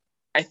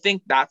I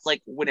think that's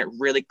like when it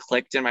really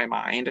clicked in my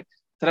mind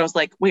that I was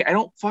like, wait, I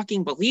don't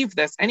fucking believe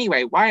this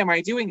anyway. Why am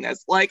I doing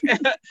this? Like,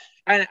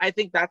 and I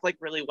think that's like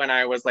really when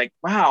I was like,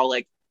 wow,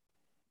 like,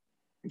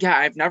 yeah,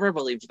 I've never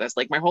believed this.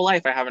 Like, my whole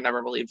life, I haven't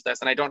never believed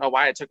this. And I don't know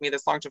why it took me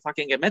this long to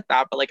fucking admit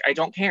that, but like, I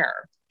don't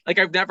care. Like,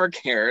 I've never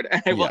cared.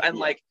 And I will, and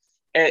like,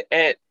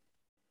 it,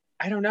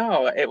 I don't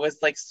know. It was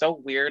like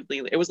so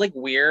weirdly, it was like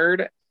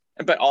weird,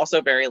 but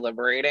also very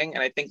liberating.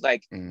 And I think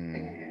like,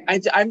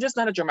 I'm just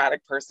not a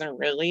dramatic person,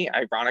 really,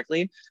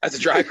 ironically, as a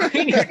drag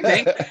queen, you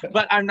think,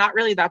 but I'm not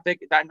really that big.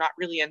 I'm not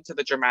really into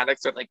the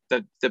dramatics or like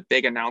the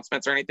big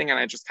announcements or anything. And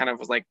I just kind of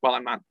was like, well,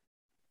 I'm not,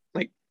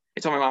 like,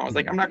 I told my mom, I was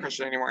like, I'm not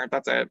Christian anymore.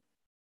 That's it.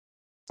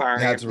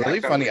 Sorry. Yeah, it's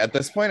really funny. At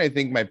this point, I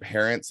think my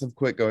parents have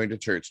quit going to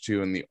church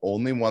too. And the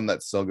only one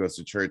that still goes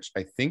to church,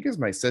 I think, is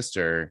my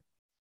sister.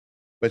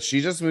 But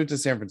she just moved to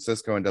San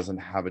Francisco and doesn't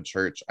have a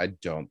church, I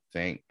don't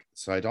think.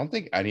 So I don't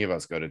think any of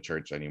us go to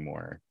church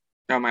anymore.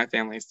 No, my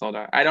family still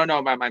does. I don't know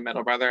about my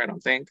middle brother, I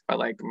don't think, but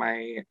like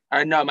my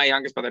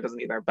youngest brother doesn't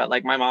either. But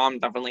like my mom,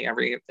 definitely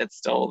it's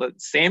still the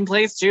same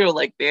place too.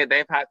 Like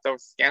they've had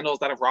those scandals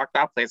that have rocked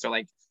that place are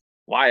like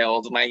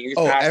wild. My youth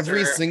pastor,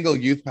 every single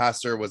youth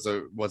pastor was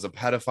a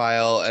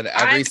pedophile, and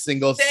every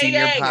single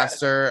senior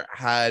pastor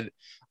had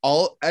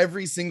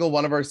every single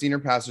one of our senior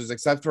pastors,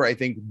 except for I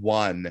think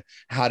one,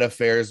 had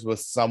affairs with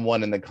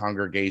someone in the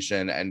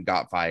congregation and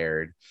got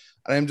fired.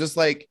 And I'm just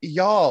like,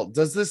 y'all,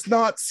 does this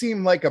not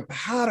seem like a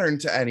pattern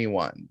to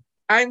anyone?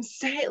 I'm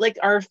saying, like,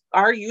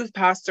 our youth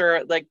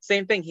pastor, like,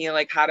 same thing. He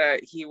like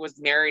he was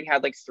married,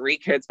 had like 3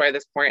 kids by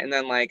this point, and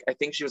then like I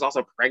think she was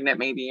also pregnant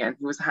maybe, and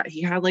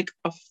he had like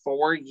a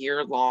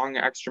 4-year-long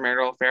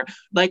extramarital affair,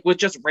 like with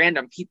just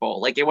random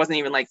people. Like, it wasn't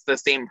even like the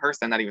same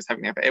person that he was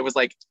having it was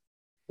like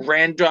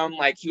random,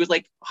 like he was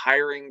like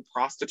hiring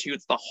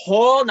prostitutes, the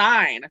whole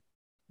 9.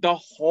 the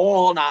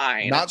whole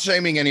nine. Not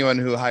shaming anyone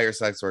who hires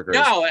sex workers.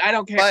 No, I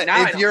don't care. But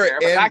Now if I don't you're care.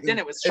 But back then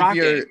it was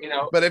shocking, you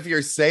know. But if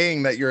you're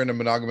saying that you're in a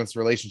monogamous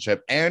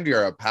relationship and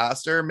you're a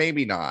pastor,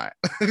 maybe not.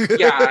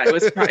 Yeah, it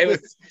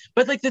was.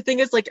 But like the thing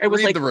is, like, I was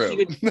Read like, the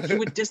room. he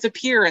would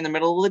disappear in the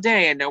middle of the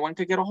day, and no one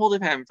could get a hold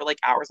of him for like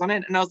hours on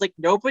end. And I was like,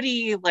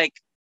 nobody like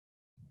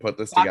put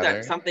this thought together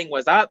that something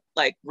was up.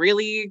 Like,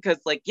 really? Because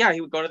like, yeah,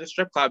 he would go to the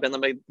strip club in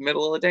the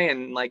middle of the day,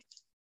 and like,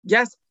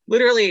 yes,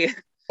 literally.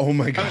 Oh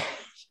my god.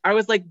 I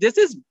was like, this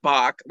is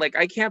Buck. Like,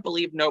 I can't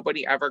believe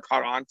nobody ever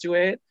caught on to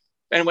it.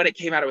 And when it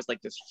came out, it was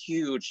like this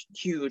huge,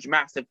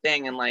 massive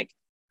thing. And like,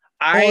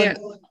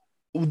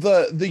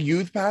 the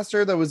youth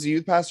pastor that was a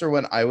youth pastor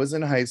when I was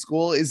in high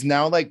school is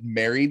now like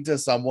married to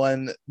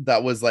someone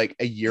that was like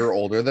a year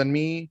older than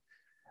me.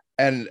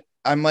 And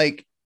I'm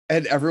like,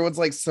 and everyone's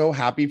like so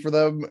happy for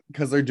them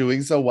because they're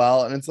doing so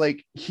well. And it's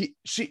like,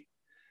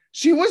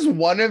 she was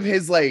one of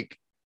his like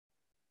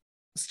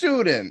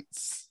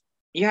students.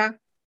 Yeah.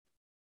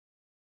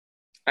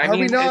 Are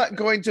we not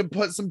going to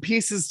put some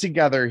pieces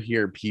together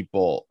here,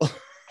 people?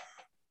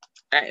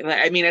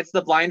 I mean, it's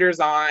the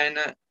blinders on.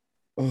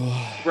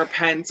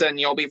 Repent and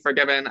you'll be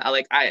forgiven.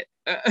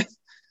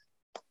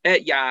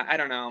 Yeah, I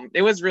don't know.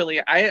 It was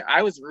really,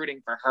 I was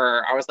rooting for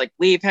her. I was like,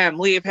 leave him,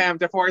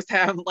 divorce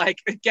him, like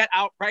get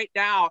out right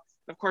now.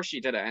 Of course she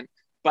didn't.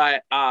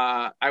 But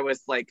I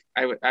was like,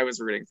 I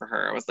was rooting for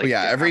her. I was like,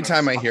 yeah, every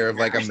time I hear of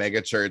like a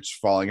mega church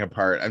falling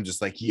apart, I'm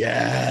just like,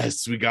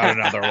 yes, we got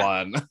another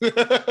one.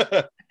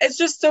 It's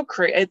just so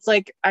crazy. It's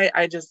like,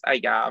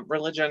 yeah,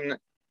 religion,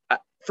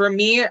 for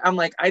me, I'm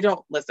like, I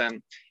don't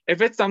listen.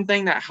 If it's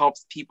something that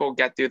helps people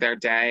get through their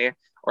day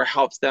or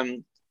helps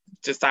them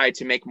decide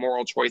to make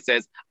moral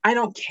choices, I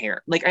don't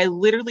care. Like, I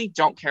literally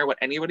don't care what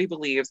anybody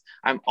believes.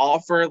 I'm all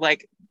for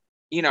like,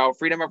 you know,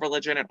 freedom of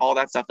religion and all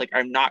that stuff. Like,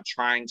 I'm not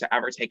trying to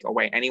ever take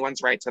away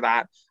anyone's right to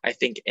that. I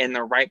think in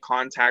the right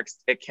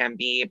context, it can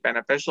be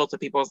beneficial to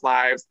people's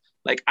lives.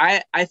 Like,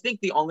 I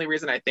think the only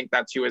reason I think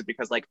that too is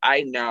because like,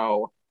 I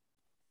know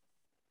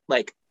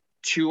like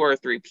 2 or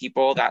 3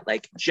 people that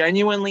like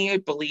genuinely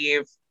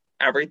believe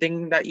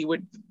everything that you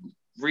would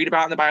read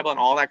about in the Bible and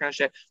all that kind of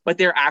shit, but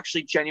they're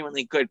actually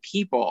genuinely good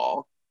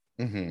people.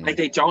 Mm-hmm. Like,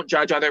 they don't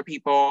judge other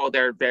people.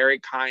 They're very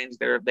kind.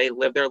 They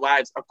live their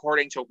lives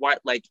according to what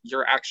like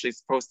you're actually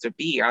supposed to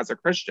be as a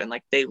Christian.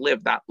 Like, they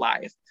live that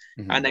life.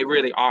 Mm-hmm. And they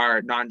really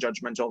are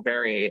non-judgmental,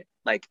 very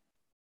like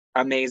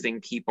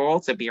amazing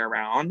people to be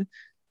around.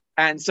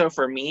 And so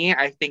for me,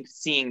 I think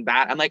seeing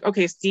that, I'm like,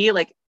 okay, see,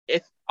 like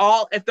if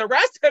the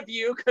rest of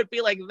you could be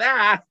like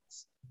that,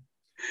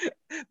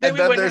 then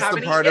there's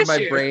the part of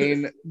my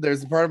brain.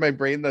 There's a part of my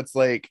brain that's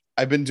like,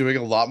 I've been doing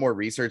a lot more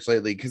research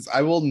lately because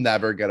I will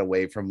never get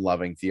away from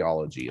loving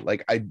theology.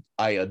 Like, I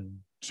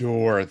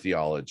adore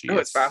theology. Oh,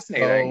 it's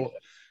fascinating.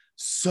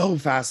 So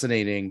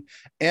fascinating.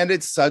 And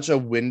it's such a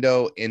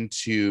window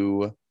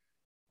into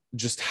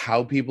just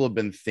how people have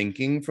been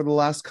thinking for the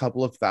last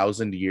couple of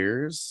thousand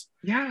years.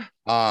 Yeah.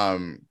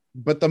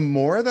 But the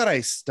more that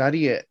I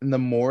study it and the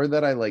more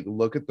that I like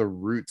look at the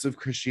roots of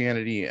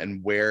Christianity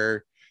and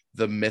where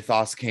the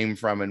mythos came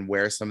from and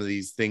where some of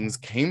these things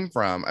came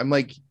from, I'm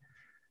like,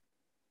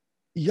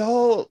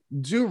 y'all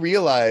do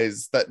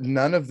realize that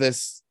none of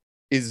this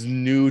is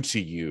new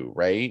to you,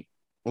 right?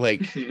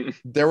 Like,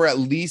 there were at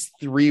least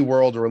 3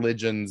 world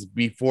religions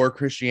before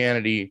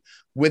Christianity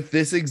with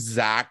this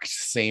exact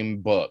same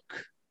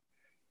book,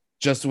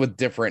 just with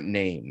different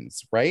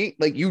names, right?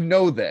 Like, you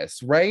know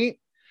this, right?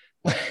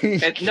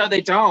 No,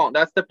 they don't.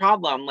 That's the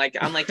problem. Like,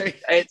 I'm like,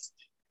 it's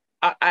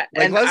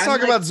let's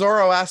talk about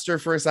Zoroaster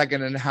for a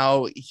second and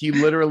how he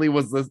literally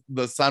was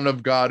the son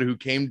of God who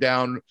came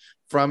down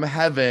from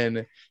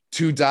heaven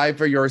to die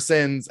for your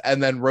sins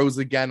and then rose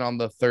again on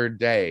the 3rd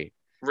day.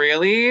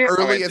 Really?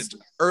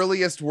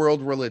 Earliest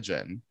world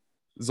religion,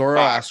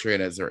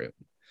 Zoroastrianism.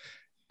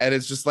 And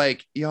it's just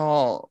like,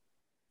 y'all,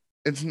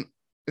 it's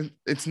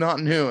not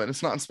new and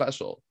it's not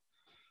special.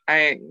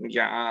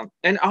 Yeah.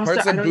 And also,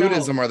 parts of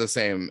Buddhism are the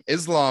same.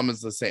 Islam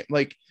is the same.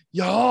 Like,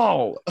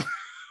 y'all.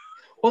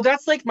 Well,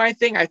 that's like my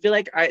thing. I feel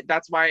like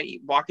that's why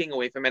walking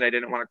away from it, I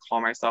didn't want to call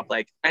myself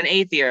like an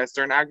atheist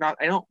or an agnostic.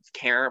 I don't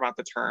care about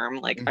the term.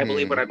 Like, I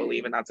believe what I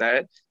believe and that's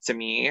it to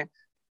me.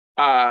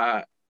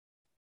 But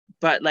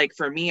like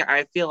for me,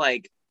 I feel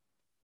like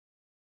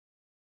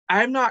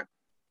I'm not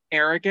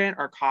arrogant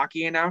or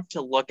cocky enough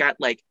to look at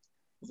like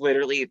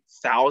literally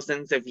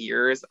thousands of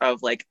years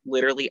of like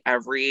literally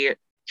every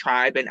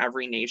tribe and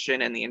every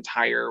nation in the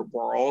entire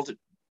world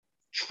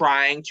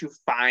trying to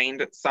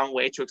find some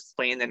way to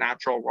explain the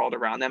natural world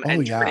around them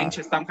and turning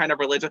to some kind of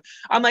religion.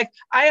 I'm like,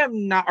 I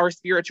am not, or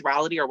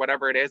spirituality or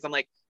whatever it is. I'm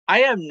like,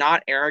 I am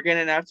not arrogant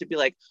enough to be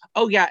like,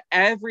 oh yeah,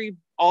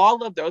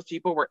 all of those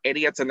people were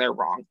idiots and they're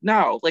wrong.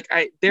 No, like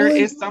there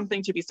is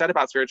something to be said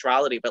about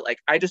spirituality, but like,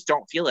 I just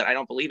don't feel it. I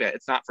don't believe it.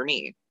 It's not for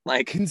me.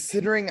 Like,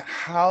 considering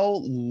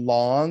how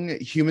long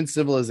human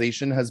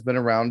civilization has been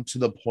around to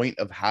the point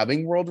of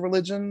having world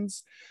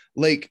religions,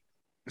 like,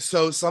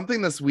 so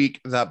something this week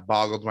that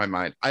boggled my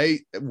mind. I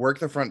work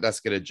the front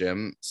desk at a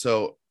gym.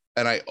 So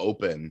and I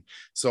open.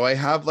 So I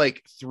have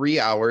like 3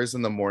 hours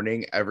in the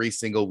morning every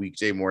single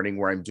weekday morning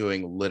where I'm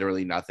doing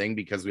literally nothing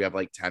because we have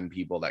like 10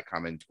 people that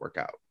come in to work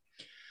out.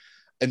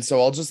 And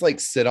so I'll just like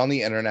sit on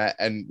the internet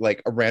and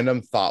like a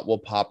random thought will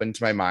pop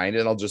into my mind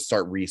and I'll just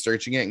start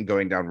researching it and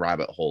going down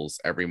rabbit holes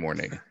every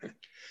morning.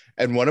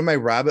 And one of my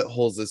rabbit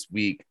holes this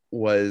week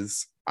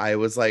was I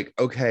was like,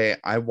 okay,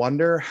 I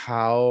wonder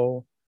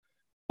how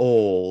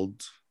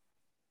old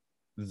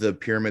the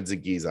pyramids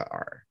of Giza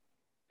are.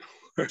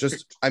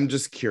 I'm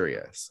just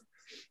curious.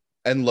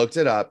 And looked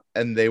it up,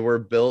 and they were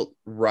built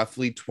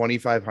roughly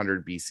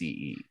 2500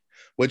 BCE,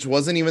 which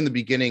wasn't even the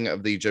beginning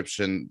of the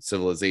Egyptian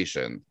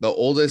civilization. The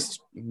oldest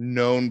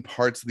known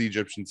parts of the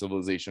Egyptian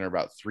civilization are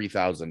about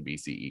 3000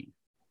 BCE.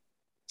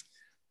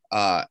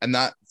 And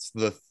that's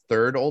the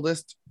third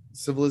oldest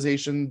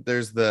civilization.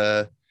 There's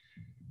the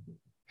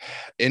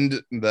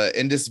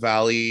Indus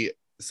Valley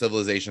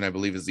civilization, I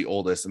believe, is the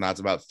oldest, and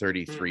that's about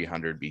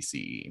 3300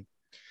 BCE.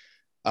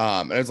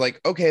 And I was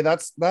like, okay,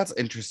 that's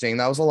interesting.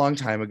 That was a long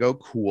time ago.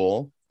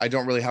 Cool. I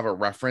don't really have a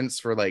reference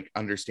for like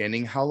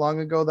understanding how long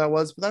ago that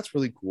was, but that's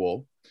really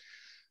cool.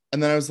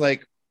 And then I was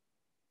like,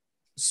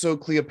 so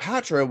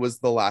Cleopatra was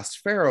the last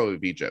pharaoh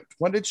of Egypt.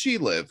 When did she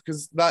live?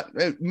 Because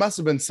it must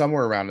have been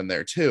somewhere around in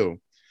there too.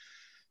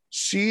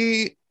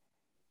 She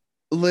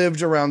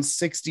lived around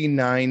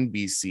 69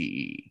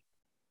 BCE,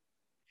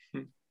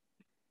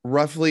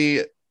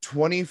 roughly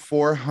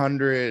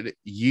 2400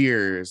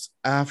 years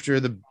after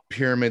the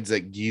pyramids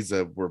at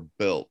Giza were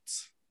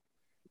built.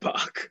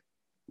 Fuck.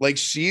 Like,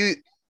 she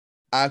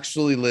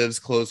actually lives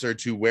closer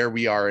to where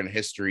we are in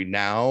history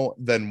now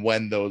than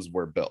when those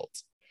were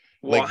built.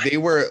 What? Like, they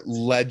were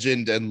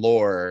legend and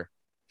lore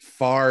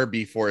far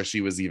before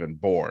she was even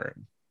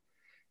born.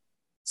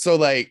 So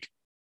like,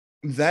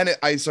 then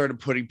I started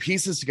putting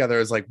pieces together. I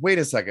was like, wait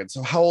a second.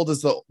 So how old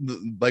is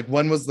like,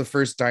 when was the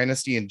first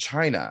dynasty in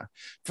China?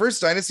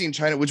 First dynasty in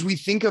China, which we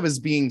think of as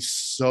being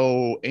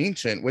so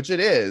ancient, which it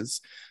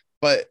is,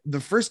 but the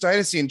first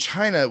dynasty in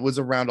China was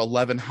around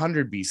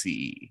 1100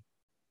 BCE.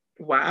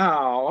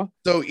 Wow.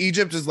 So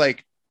Egypt is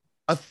like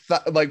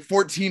like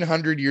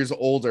 1400 years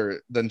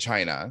older than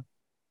China.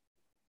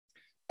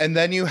 And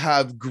then you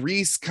have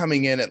Greece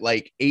coming in at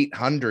like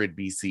 800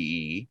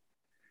 BCE.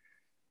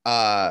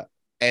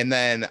 And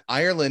then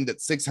Ireland at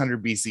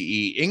 600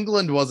 BCE.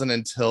 England wasn't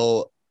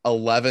until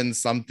 11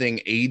 something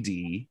AD.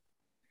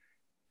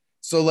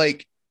 So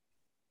like,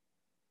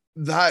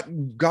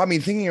 that got me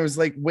thinking. I was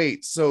like,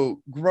 wait,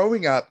 so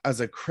growing up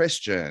as a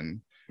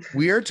Christian,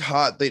 we are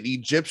taught that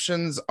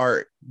Egyptians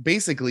are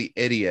basically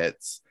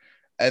idiots,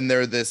 and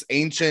they're this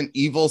ancient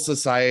evil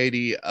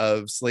society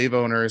of slave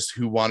owners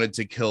who wanted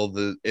to kill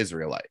the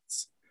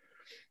Israelites.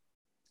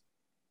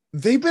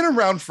 They've been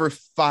around for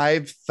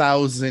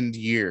 5,000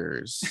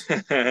 years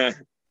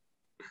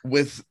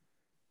with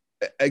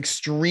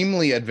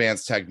extremely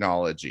advanced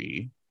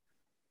technology.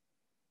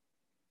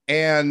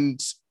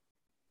 And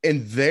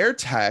in their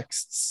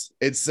texts,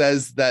 it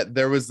says that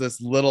there was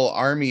this little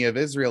army of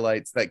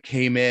Israelites that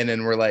came in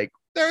and were like,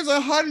 there's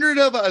 100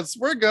 of us.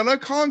 We're going to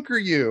conquer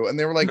you. And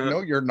they were like,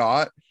 no, you're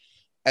not.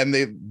 And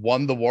they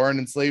won the war and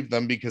enslaved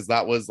them because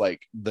that was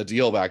like the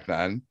deal back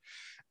then.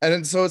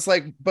 And so it's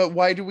like, but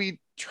why do we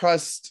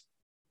trust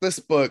this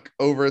book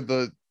over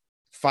the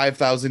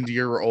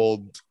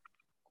 5,000-year-old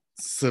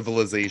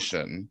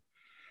civilization?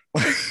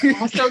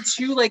 Also,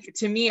 too, like,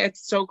 to me,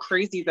 it's so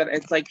crazy that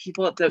it's like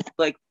people at the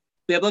like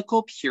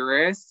biblical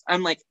purists.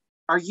 I'm like,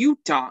 are you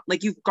dumb?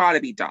 Like, you've got to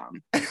be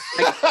dumb. Like,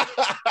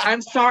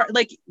 I'm sorry.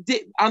 Like,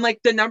 on like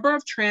the number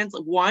of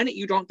one,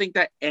 you don't think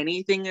that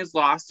anything is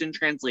lost in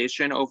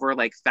translation over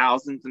like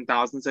thousands and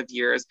thousands of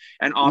years,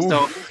 and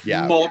also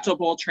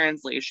multiple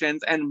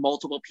translations and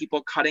multiple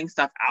people cutting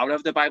stuff out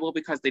of the Bible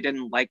because they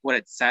didn't like what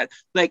it said.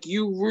 Like,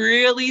 you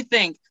really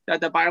think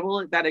that the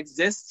Bible that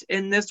exists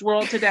in this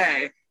world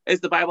today is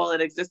the Bible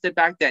that existed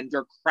back then?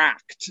 You're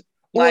cracked.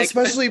 Well, like,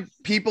 especially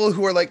people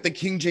who are like, the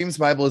King James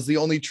Bible is the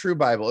only true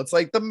Bible. It's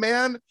like the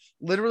man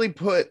literally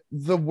put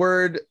the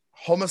word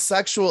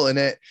homosexual in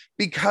it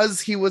because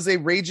he was a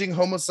raging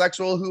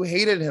homosexual who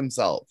hated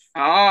himself.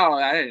 Oh,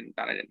 I didn't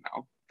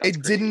know. That's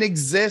it didn't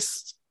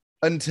exist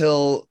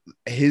until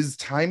his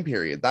time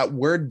period. That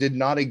word did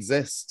not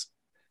exist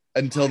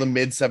until the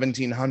mid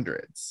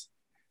 1700s.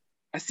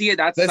 I see it.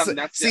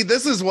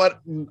 This is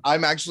what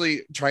I'm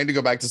actually trying to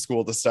go back to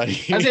school to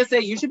study. I was gonna say,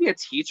 you should be a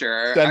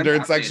teacher. Gender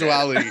and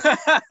sexuality.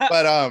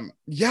 But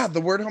yeah, the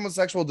word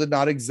homosexual did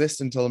not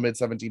exist until the mid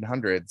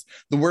 1700s.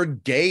 The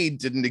word gay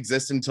didn't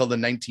exist until the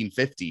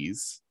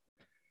 1950s.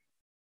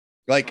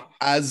 Like,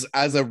 as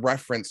a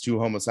reference to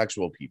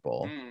homosexual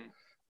people.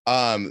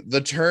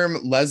 The term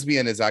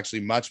lesbian is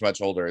actually much,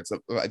 much older. It's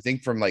I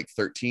think from like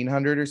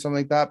 1300 or something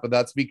like that, but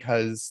that's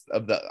because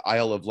of the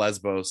Isle of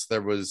Lesbos.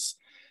 There was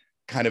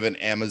kind of an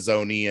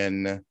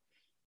Amazonian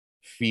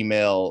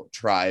female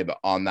tribe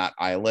on that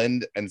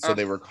island, and so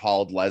they were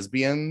called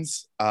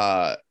lesbians,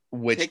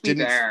 which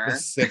didn't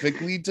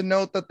specifically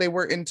denote that they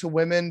were into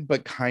women,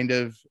 but kind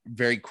of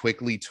very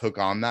quickly took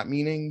on that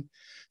meaning.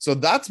 So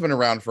that's been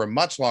around for a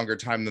much longer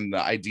time than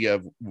the idea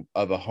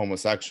of a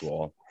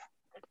homosexual.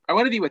 I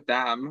want to be with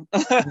them.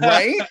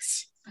 Right?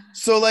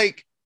 So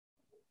like,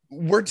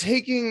 we're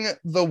taking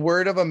the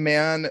word of a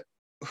man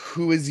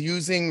who is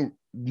using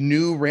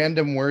new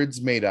random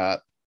words made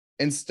up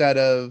instead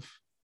of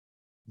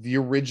the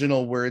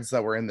original words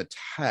that were in the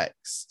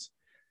text.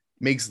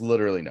 Makes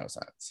literally no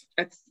sense.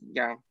 It's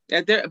yeah.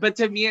 But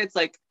to me, it's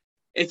like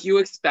if you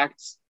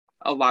expect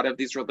a lot of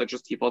these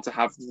religious people to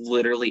have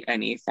literally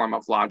any form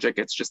of logic,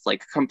 it's just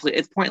like complete.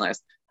 It's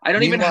pointless. I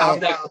don't even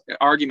have that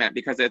argument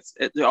because have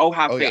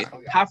faith. Yeah.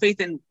 Have faith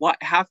in what?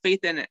 Have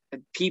faith in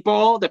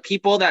people. The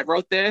people that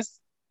wrote this.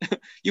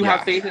 You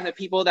have faith in the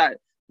people that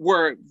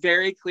were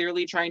very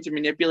clearly trying to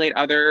manipulate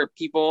other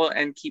people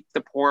and keep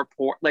the poor.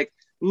 Like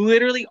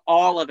literally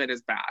all of it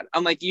is bad.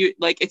 I'm like,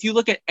 if you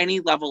look at any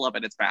level of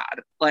it, it's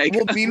bad. Like,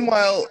 well,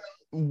 meanwhile,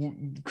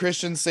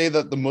 Christians say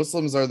that the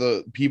Muslims are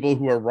the people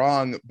who are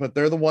wrong, but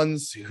they're the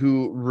ones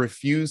who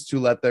refuse to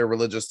let their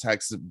religious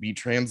texts be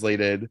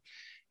translated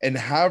and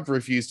have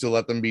refused to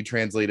let them be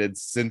translated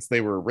since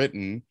they were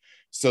written.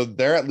 So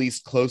they're at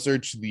least closer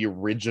to the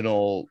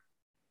original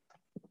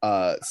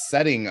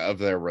setting of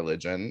their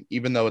religion,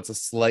 even though it's a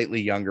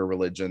slightly younger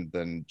religion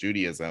than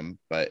Judaism.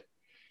 But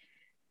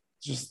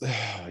just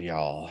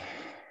y'all.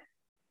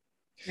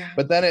 Yeah.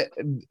 But then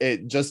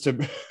it just to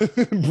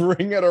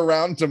bring it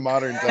around to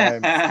modern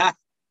times,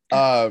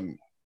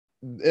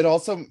 it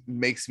also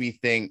makes me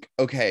think,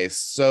 okay,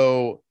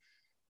 so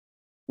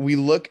we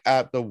look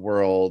at the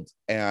world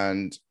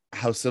and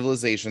how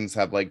civilizations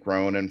have like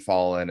grown and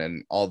fallen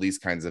and all these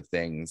kinds of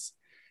things.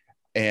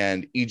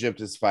 And Egypt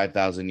is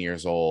 5,000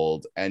 years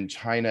old and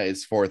China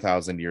is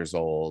 4,000 years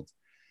old.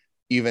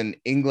 Even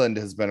England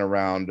has been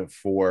around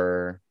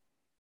for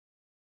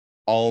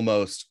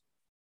almost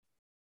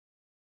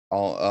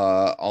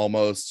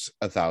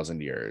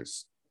 1,000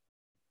 years.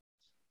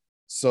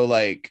 So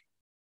like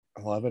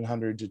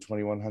 1,100 to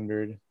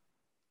 2,100.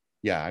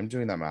 Yeah, I'm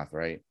doing that math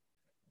right.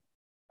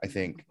 I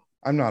think.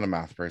 I'm not a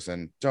math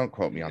person. Don't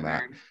quote me on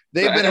that.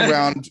 They've been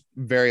around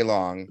very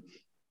long.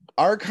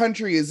 Our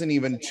country isn't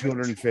even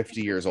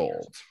 250 years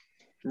old.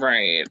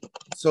 Right.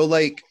 So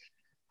like,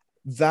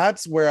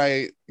 that's where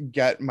I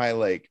get my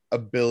like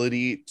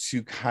ability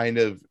to kind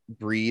of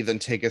breathe and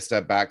take a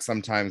step back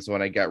sometimes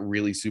when I get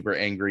really super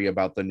angry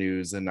about the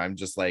news and I'm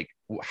just like,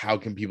 how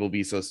can people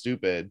be so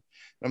stupid?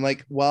 And I'm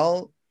like,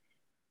 well,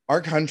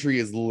 our country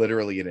is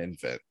literally an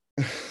infant.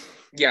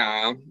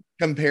 Yeah.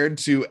 Compared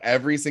to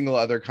every single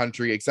other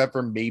country except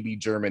for maybe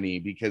Germany,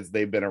 because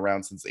they've been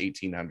around since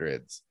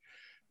 1800s.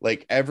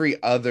 Like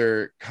every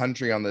other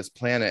country on this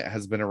planet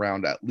has been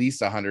around at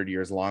least 100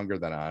 years longer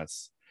than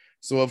us.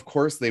 So of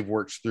course they've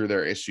worked through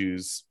their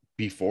issues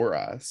before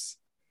us.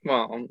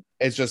 Well,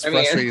 it's just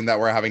frustrating that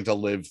we're having to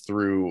live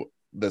through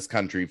this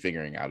country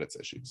figuring out its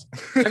issues.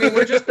 I mean,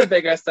 we're just the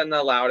biggest and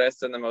the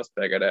loudest and the most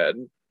bigoted.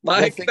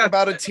 Like, well, think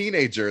about a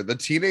teenager. The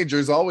teenager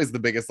is always the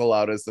biggest, the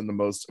loudest, and the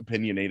most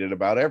opinionated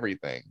about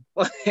everything.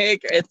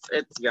 Like,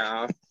 it's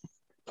yeah.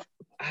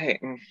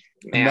 I'm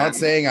not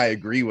saying I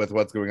agree with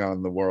what's going on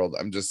in the world.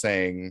 I'm just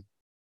saying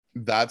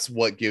that's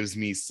what gives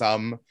me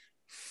some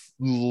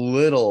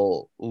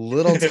little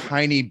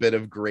tiny bit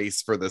of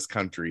grace for this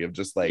country of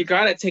just like, you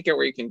gotta take it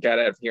where you can get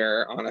it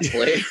here,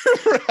 honestly.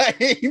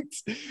 Right?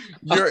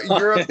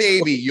 You're a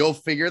baby. You'll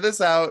figure this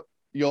out.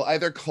 You'll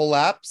either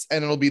collapse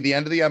and it'll be the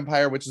end of the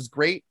empire, which is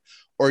great,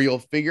 or you'll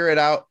figure it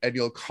out and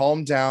you'll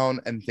calm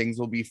down and things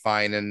will be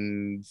fine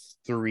in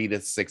 300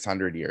 to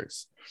 600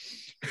 years.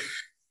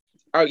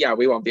 Oh yeah,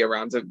 we won't be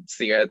around to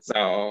see it.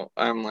 So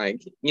I'm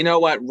like, you know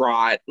what,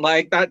 rot.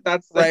 Like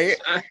that's right.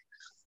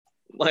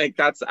 Like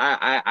that's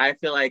I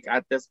feel like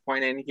at this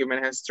point in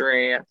human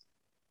history,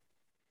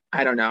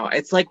 I don't know.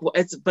 It's like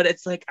I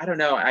don't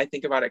know. I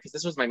think about it because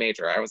this was my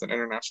major. I was an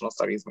international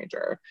studies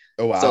major.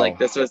 Oh wow. So like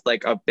this was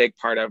like a big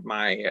part of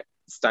my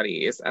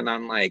studies, and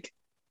I'm like,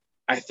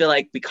 I feel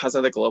like because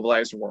of the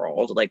globalized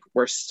world, like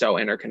we're so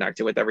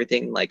interconnected with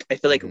everything. Like I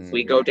feel like if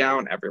we go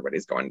down,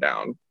 everybody's going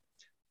down.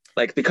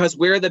 Like because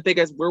we're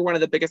one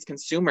of the biggest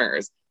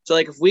consumers. So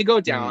like if we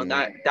go down,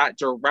 that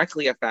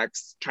directly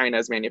affects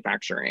China's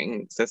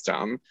manufacturing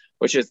system,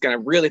 which is gonna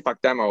really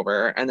fuck them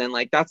over. And then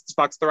like that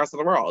fucks the rest of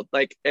the world.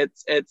 Like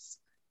it's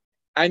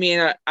I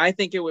mean, I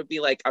think it would be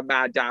like a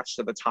mad dash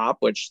to the top,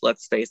 which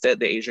let's face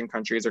it, the Asian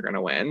countries are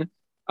gonna win.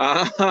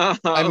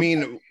 I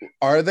mean,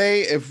 are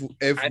they? If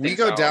we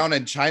go down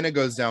and China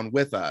goes down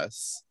with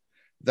us,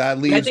 that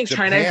leaves I think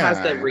Japan. China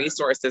has the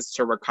resources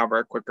to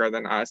recover quicker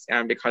than us,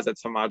 and because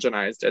it's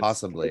homogenized,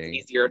 it's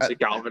easier to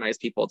galvanize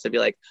people to be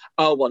like,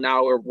 oh well,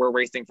 now we're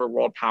racing for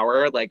world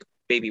power. Like,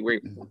 baby,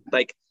 we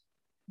like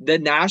the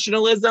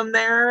nationalism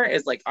there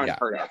is like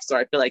unheard of. So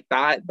I feel like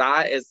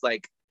that is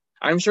like,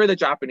 I'm sure the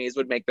Japanese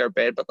would make their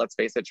bid, but let's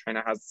face it,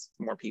 China has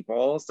more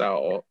people,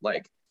 so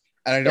like.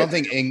 And I don't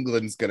think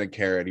England's gonna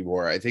care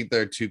anymore. I think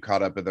they're too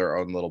caught up in their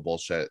own little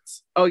bullshits.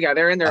 Oh yeah,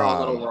 they're in their own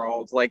little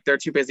world. Like they're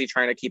too busy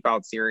trying to keep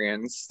out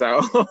Syrians. So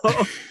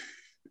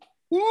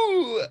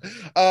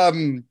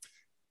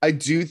I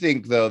do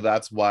think, though,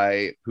 that's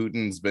why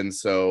Putin's been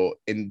so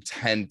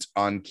intent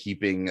on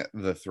keeping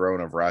the throne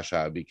of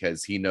Russia,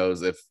 because he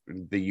knows if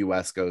the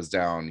US goes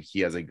down, he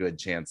has a good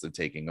chance of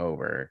taking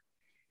over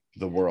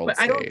the world But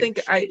I don't think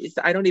stage.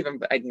 I don't even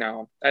I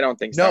no, I don't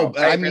think No, so.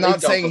 but I I'm really not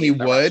don't saying he believe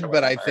that Russia would,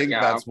 but I ever- think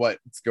yeah. that's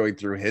what's going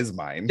through his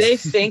mind. They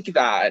think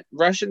that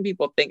Russian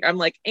people think I'm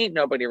like, ain't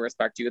nobody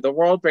respect you. The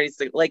world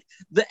basically like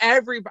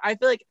I feel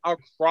like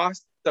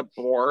across the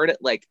board,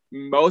 like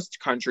most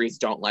countries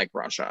don't like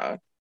Russia.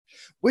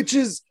 Which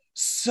is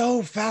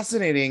so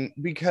fascinating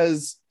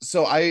because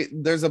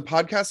there's a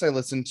podcast I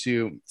listen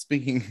to,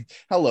 speaking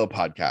hello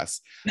podcasts,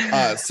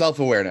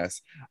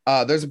 self-awareness.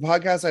 There's a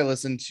podcast I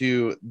listened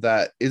to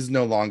that is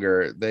no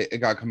longer, it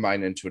got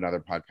combined into another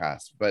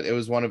podcast, but it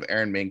was one of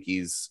Aaron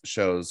Mahnke's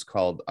shows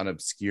called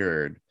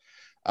Unobscured.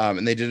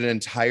 And they did an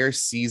entire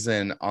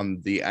season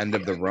on the end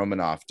of the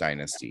Romanov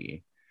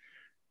dynasty,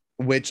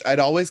 which I'd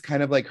always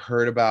kind of like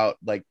heard about,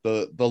 like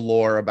the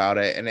lore about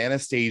it and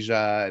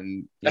Anastasia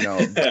and, you know,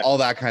 all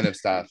that kind of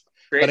stuff.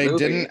 Great But I movie.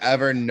 didn't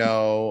ever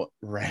know,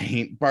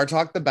 right?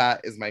 Bartok the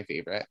Bat is my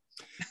favorite.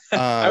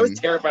 I was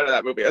terrified of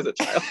that movie as a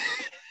child.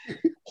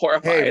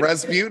 Horrified. Hey,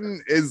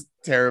 Rasputin is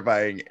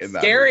terrifying in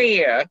that Scary.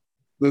 movie.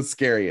 The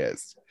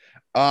scariest.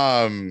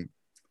 But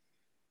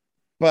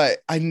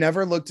I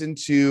never looked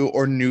into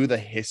or knew the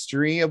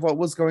history of what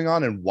was going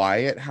on and why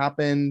it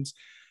happened.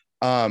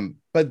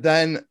 But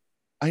then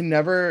I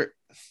never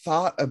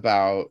thought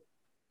about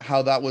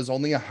how that was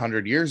only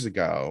 100 years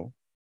ago.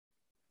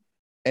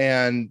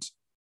 And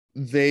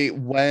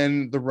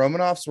when the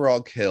Romanovs were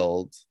all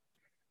killed,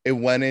 it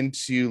went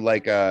into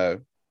like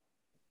a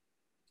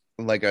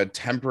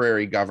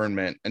temporary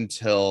government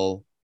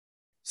until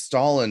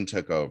Stalin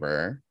took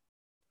over.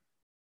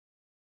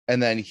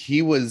 And then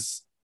he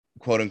was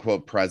quote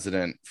unquote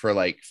president for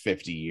like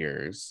 50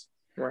 years.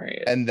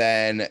 Right. And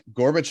then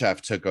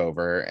Gorbachev took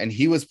over and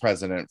he was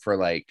president for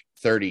like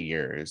 30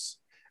 years.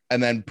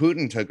 And then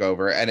Putin took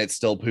over and it's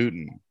still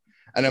Putin.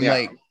 And I'm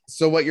like,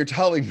 so what you're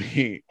telling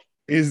me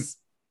is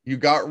you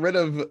got rid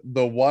of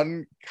the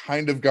one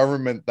kind of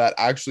government that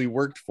actually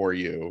worked for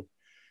you.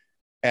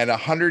 And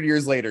 100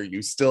 years later,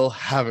 you still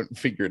haven't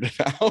figured it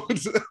out.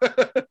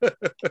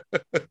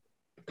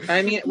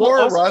 I mean, poor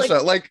also,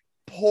 Russia,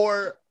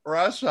 poor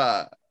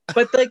Russia.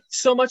 But like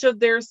so much of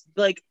there's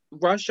like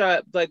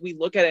Russia, like we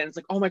look at it and it's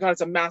like, oh my God,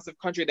 it's a massive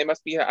country. They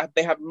must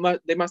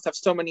have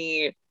so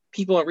many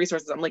people and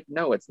resources. I'm like,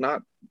 no, it's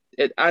not.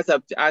 It as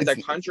a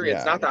country,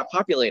 it's not that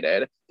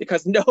populated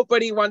because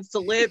nobody wants to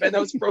live in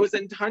those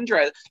frozen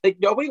tundras. Like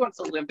nobody wants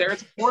to live there.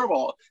 It's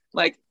horrible.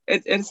 Like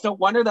it's no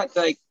wonder that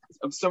like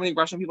so many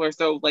Russian people are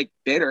so like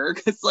bitter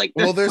because like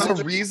there's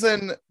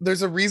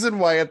a reason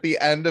why at the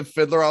end of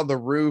Fiddler on the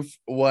Roof,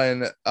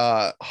 when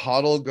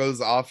Hodel goes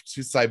off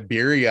to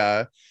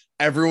Siberia,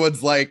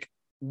 everyone's like,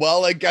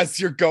 well, I guess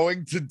you're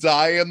going to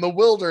die in the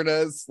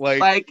wilderness.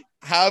 Like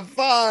have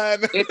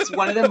fun. It's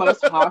one of the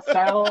most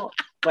hostile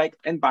like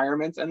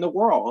environments in the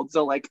world.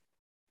 So like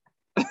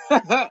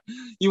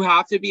you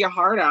have to be a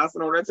hard ass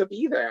in order to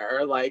be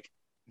there. Like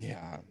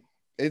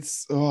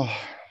it's the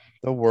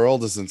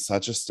world is in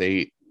such a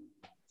state.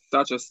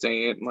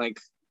 Like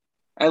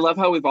I love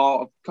how we've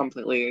all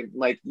completely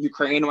like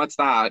Ukraine, what's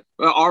that?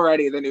 Well,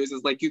 already the news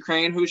is like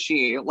Ukraine, who's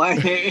she?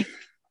 Like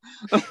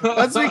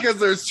that's because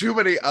there's too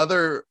many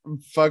other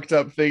fucked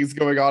up things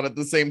going on at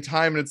the same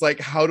time. And it's like,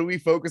 how do we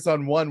focus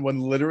on one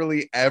when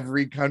literally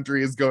every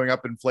country is going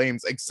up in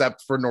flames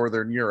except for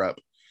Northern Europe?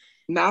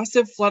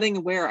 Massive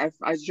flooding where?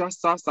 I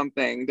just saw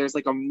something. There's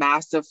like a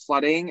massive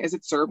flooding. Is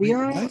it Serbia?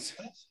 Wait, what?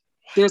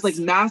 There's like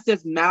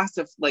massive,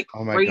 like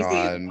crazy,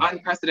 God.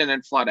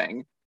 Unprecedented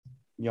flooding.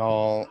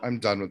 Y'all, I'm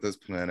done with this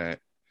planet.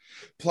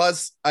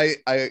 Plus,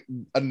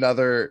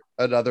 another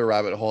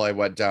rabbit hole I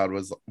went down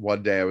was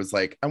one day I was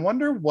like, I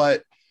wonder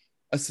what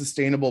a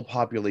sustainable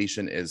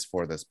population is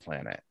for this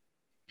planet.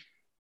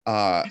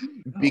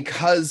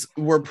 Because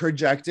we're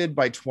projected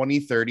by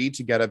 2030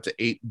 to get up to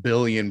 8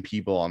 billion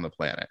people on the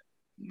planet.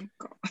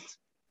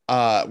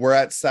 We're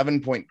at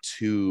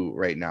 7.2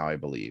 right now, I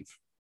believe.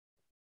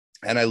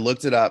 And I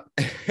looked it up,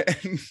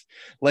 and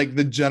like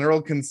the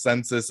general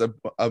consensus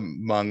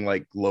among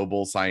like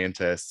global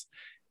scientists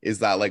is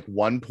that like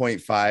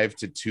 1.5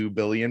 to 2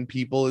 billion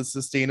people is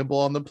sustainable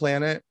on the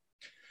planet.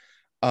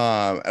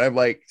 And I'm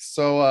like,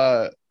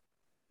 so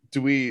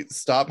do we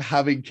stop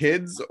having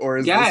kids, or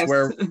is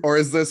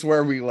this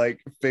where we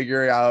like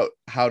figure out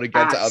how to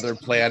get to other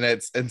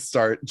planets and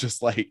start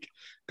just like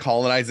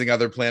colonizing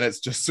other planets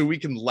just so we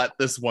can let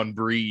this one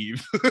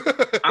breathe?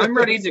 I'm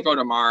ready to go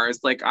to Mars.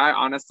 Like I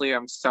honestly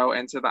am so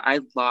into that. I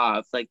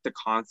love like the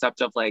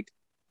concept of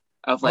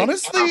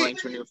honestly, traveling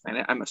to a new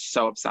planet. I'm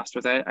so obsessed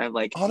with it. I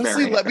like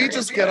honestly let me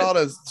just get on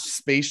a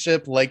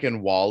spaceship like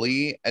in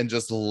WALL-E and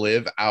just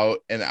live out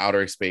in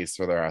outer space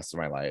for the rest of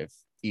my life,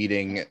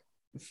 eating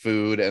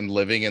food and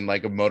living in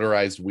like a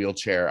motorized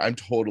wheelchair. I'm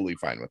totally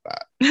fine with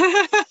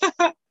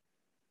that.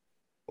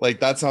 Like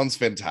that sounds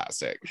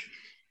fantastic.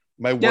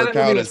 My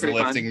workout is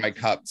lifting my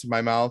cup to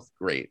my mouth.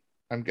 Great.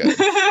 I'm good.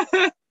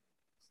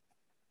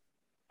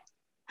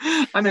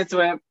 I'm into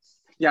it.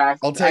 Yeah,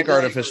 I'll take I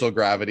artificial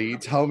gravity.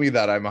 Tell me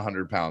that I'm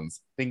 100 pounds.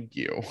 Thank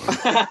you.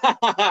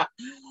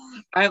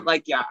 I'm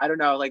like, yeah, I don't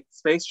know, like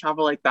space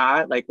travel like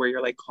that, like where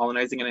you're like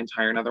colonizing an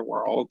entire another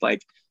world,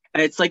 like,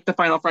 and it's like the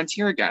final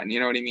frontier again, you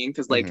know what I mean?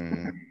 Because like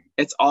Mhm.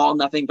 it's all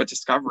nothing but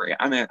discovery.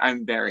 I mean,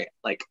 I'm very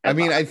like, I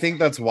mean, I think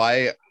that's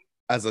why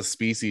as a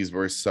species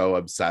we're so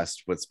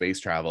obsessed with space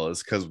travel,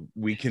 is because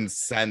we can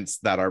sense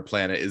that our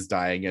planet is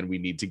dying and we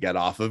need to get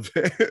off of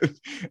it.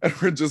 And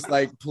we're just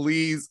like,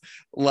 please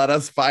let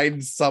us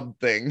find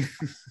something.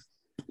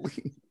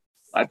 Please.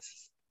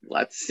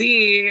 let's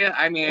see.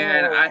 I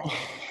mean,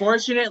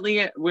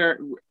 fortunately we're,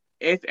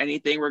 if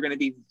anything, we're going to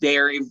be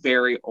very,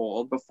 very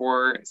old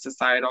before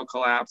societal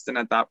collapse, and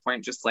at that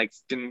point just like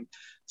can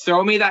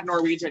throw me that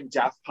Norwegian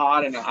death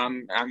pod and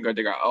I'm good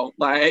to go,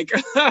 like.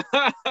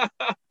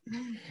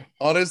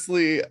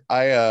 Honestly,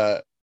 I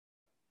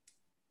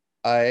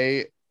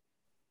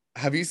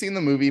have you seen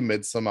the movie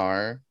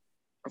Midsommar?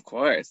 Of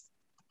course.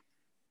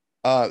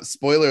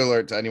 Spoiler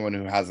alert to anyone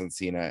who hasn't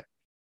seen it.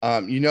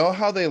 You know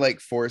how they like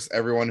force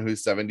everyone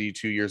who's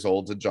 72 years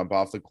old to jump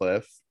off the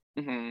cliff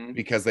Mm-hmm.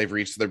 because they've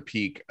reached their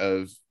peak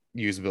of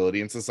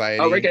usability in society?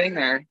 Oh, we're getting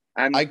there.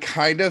 I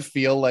kind of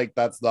feel like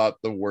that's not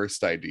the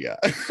worst idea.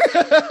 I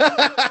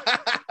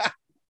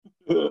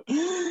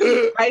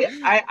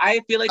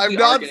feel like I'm we are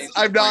not getting to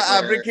I'm the not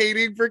point where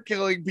advocating for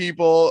killing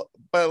people,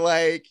 but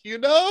like, you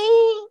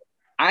know,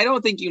 I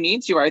don't think you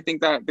need to. I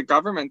think that the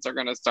governments are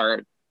going to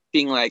start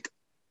being like,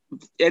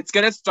 it's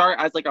going to start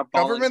as like a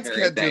governments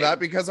voluntary can't do thing. that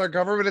because our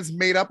government is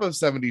made up of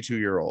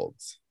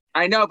 72-year-olds.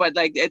 I know, but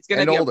like it's going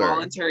to And be older. a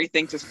voluntary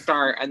thing to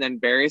start, and then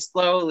very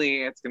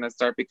slowly it's going to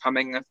start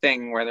becoming a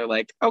thing where they're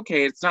like,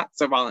 okay, it's not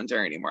so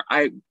voluntary anymore.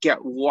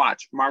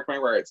 Watch, mark my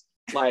words.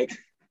 Like,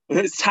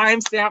 it's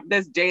timestamp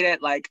this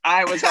date. Like,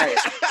 I was right.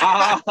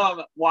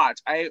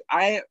 Watch.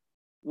 I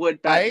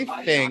would bet I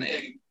money think on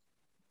it.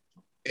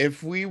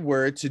 if we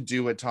were to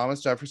do what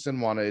Thomas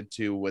Jefferson wanted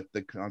to with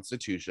the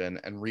Constitution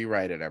and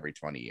rewrite it every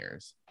 20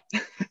 years,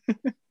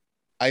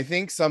 I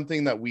think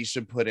something that we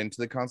should put into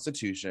the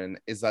Constitution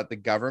is that the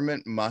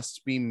government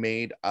must be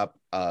made up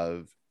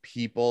of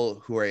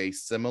people who are a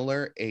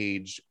similar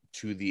age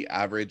to the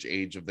average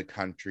age of the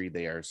country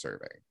they are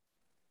serving.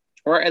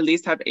 Or at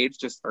least have age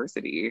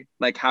diversity,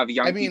 like have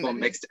young I mean, people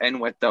mixed in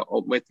with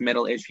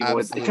middle-aged people,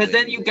 absolutely. because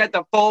then you get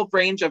the full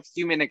range of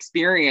human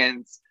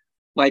experience,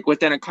 like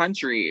within a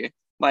country.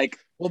 Like,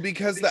 well,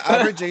 because the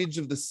average age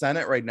of the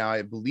Senate right now,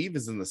 I believe,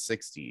 is in the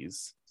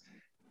 60s.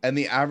 And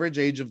the average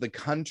age of the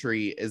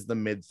country is the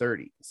mid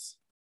 30s.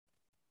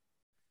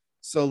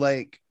 So,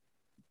 like,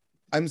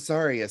 I'm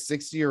sorry, a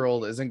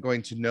 60-year-old isn't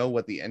going to know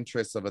what the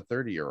interests of a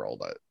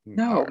 30-year-old are.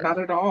 no, not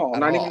at all.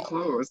 Not even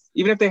close.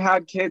 Even if they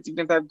had kids,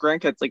 even if they have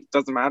grandkids, like, it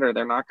doesn't matter.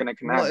 They're not going to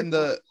connect. Well, and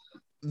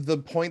the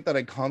point that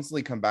I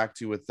constantly come back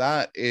to with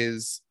that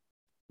is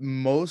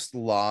most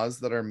laws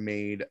that are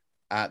made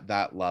at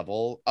that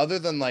level, other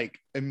than like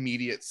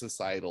immediate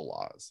societal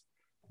laws,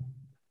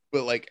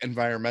 but like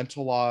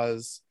environmental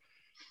laws,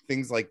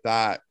 things like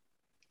that,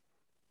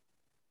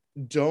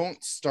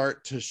 don't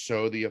start to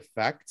show the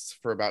effects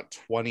for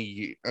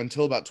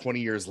until about 20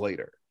 years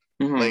later.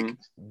 Mm-hmm. Like,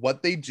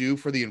 what they do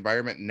for the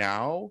environment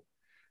now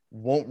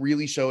won't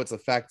really show its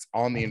effects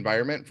on the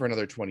environment for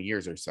another 20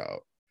 years or so.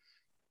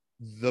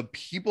 The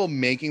people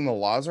making the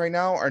laws right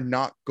now are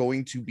not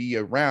going to be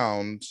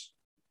around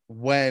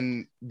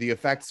when the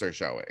effects are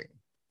showing.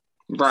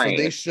 Right.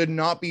 So they should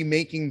not be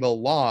making the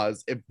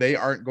laws if they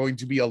aren't going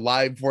to be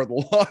alive for the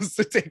laws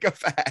to take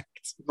effect.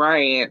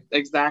 Right,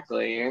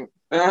 exactly.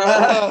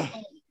 You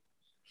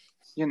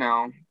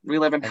know, we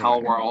live in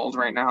hell world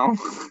right now.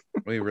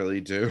 We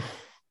really do.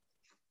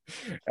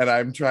 And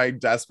I'm trying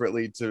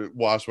desperately to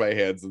wash my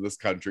hands in this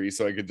country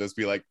so I could just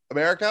be like,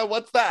 America,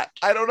 what's that?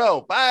 I don't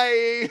know.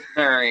 Bye.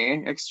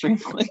 Very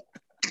extremely.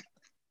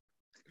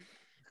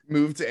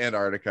 Move to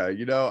Antarctica.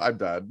 You know, I'm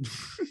done.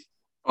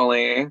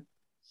 Fully.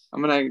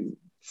 I'm gonna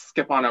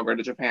skip on over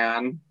to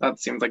Japan. That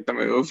seems like the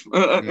move.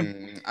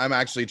 I'm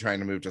actually trying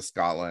to move to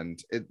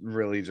Scotland. It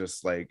really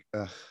just like,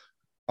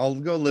 I'll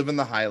go live in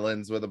the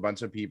Highlands with a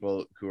bunch of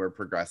people who are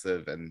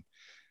progressive and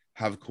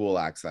have cool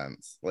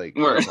accents. Like,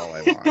 that's all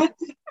I want.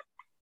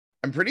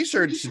 I'm pretty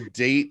sure to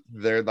date,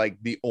 they're like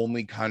the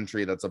only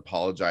country that's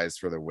apologized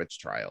for their witch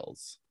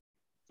trials.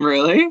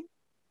 Really?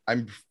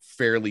 I'm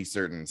fairly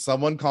certain.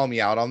 Someone call me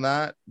out on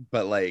that,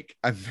 but like,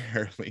 I'm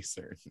fairly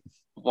certain.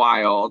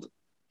 Wild.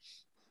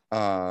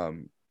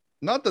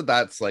 Not that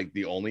that's like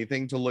the only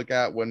thing to look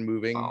at when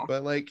moving,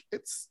 but like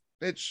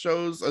it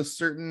shows a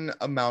certain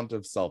amount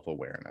of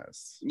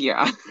self-awareness.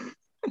 Yeah.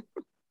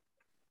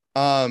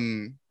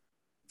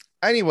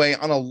 Anyway,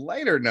 on a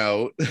lighter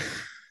note,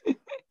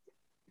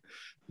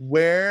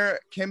 where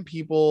can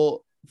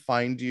people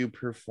find you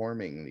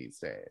performing these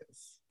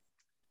days?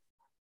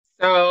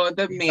 So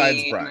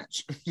besides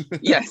brunch.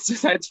 Yes,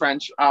 besides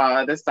French.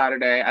 This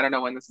Saturday. I don't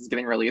know when this is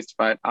getting released,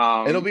 but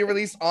it'll be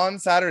released on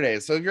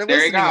Saturday. So if you're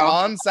listening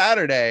on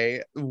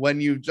Saturday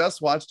when you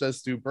just watched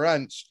us do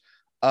brunch,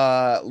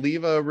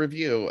 leave a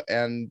review,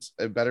 and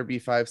it better be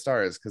 5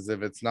 stars, because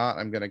if it's not,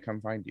 I'm gonna come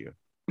find you.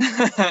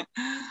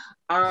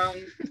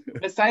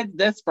 Besides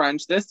this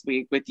brunch this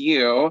week with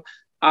you,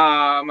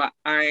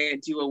 I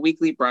do a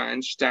weekly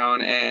brunch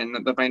down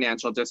in the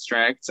financial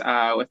district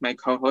with my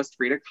co-host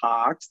Rita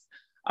Cox.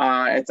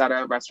 It's at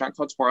a restaurant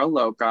called Toro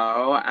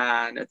Loco,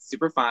 and it's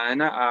super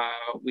fun.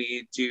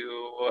 We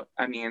do,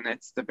 I mean,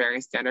 it's the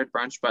very standard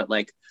brunch, but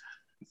like,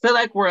 I feel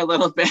like we're a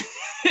little bit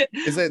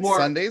Is it more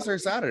Sundays or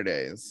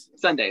Saturdays?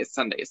 Sundays.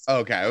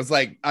 Okay, I was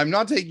like, I'm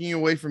not taking you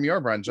away from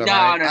your brunch. No.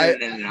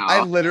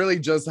 I literally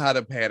just had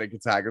a panic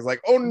attack. I was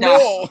like, oh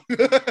No.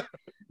 no.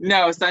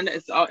 No, Sunday.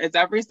 It's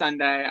every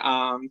Sunday,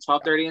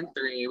 12:30 and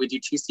 3. We do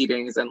two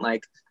seatings, and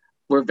like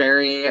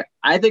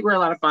I think we're a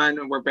lot of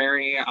fun. We're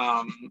very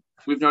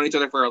we've known each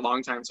other for a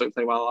long time, so we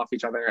play well off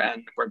each other,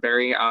 and we're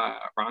very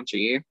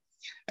raunchy,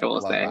 I will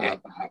Love say.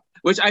 that.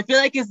 Which I feel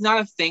like is not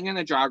a thing in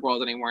the drag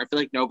world anymore. I feel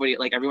like nobody,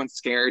 like everyone's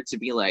scared to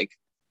be like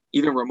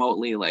even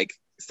remotely like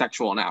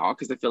sexual now,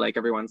 because I feel like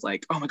everyone's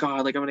like, oh my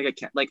god, like I'm gonna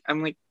get like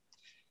I'm like,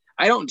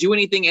 I don't do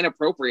anything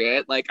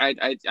inappropriate. Like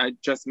I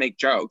just make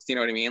jokes. You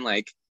know what I mean?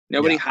 Like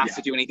nobody has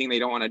to do anything they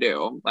don't want to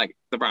do, like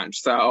the brunch.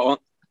 So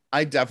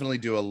I definitely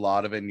do a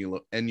lot of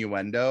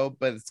innuendo,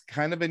 but it's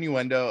kind of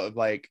innuendo of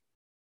like,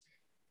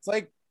 it's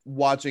like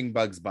watching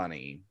Bugs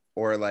Bunny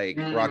or like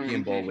Rocky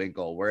and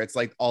Bullwinkle, where it's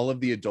like all of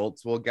the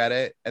adults will get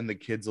it and the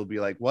kids will be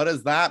like, what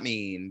does that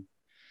mean?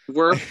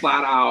 We're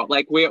flat out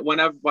like one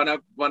of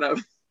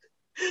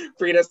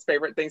Frida's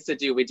favorite things to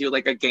do. We do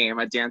like a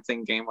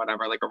dancing game,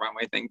 whatever, like a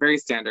runway thing, very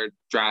standard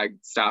drag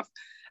stuff.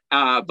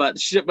 But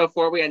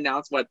before we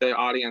announce what the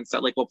audience,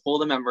 like we'll pull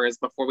the members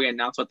before we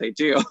announce what they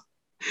do.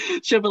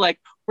 She'll be like,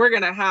 we're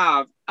gonna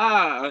have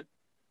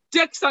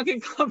dick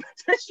sucking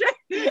competition,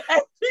 and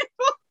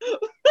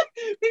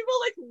people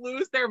like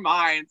lose their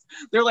minds.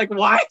 They're like,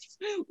 what?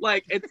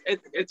 Like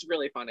it's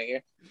really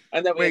funny.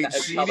 And then wait,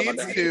 she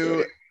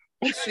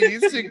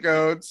needs to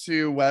go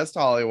to West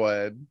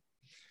Hollywood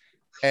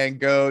and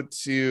go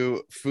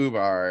to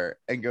FUBAR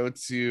and go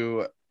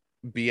to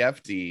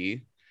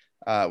BFD,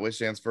 which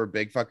stands for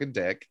Big Fucking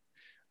Dick.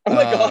 Oh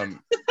my god.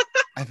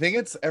 I think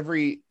it's I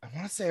want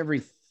to say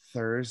every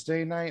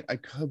Thursday night. I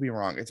could be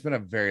wrong. It's been a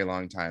very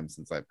long time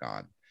since I've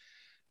gone.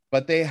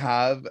 But they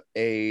have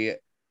a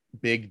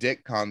big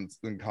dick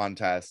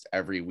contest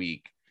every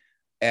week.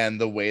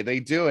 And the way they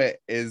do it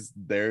is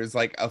there's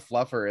like a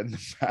fluffer in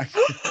the back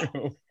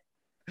room.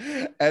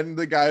 And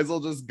the guys will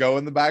just go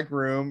in the back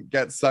room,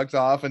 get sucked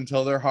off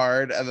until they're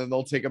hard, and then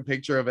they'll take a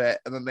picture of it,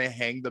 and then they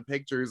hang the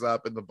pictures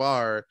up in the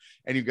bar,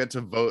 and you get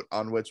to vote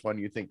on which one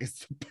you think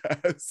is the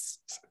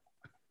best.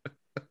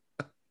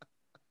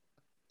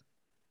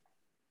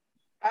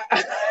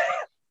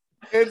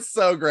 It's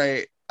so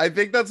great. I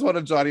think that's one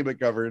of Johnny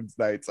McGovern's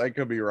nights. I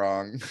could be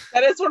wrong.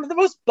 That is one of the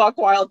most buck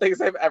wild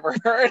things I've ever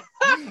heard.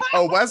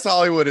 Oh, West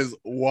Hollywood is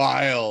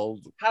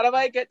wild. How do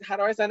I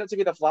sign up to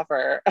be the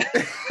fluffer?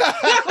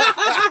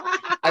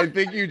 I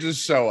think you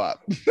just show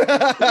up.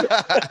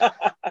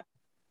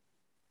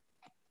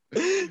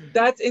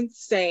 That's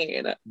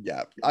insane.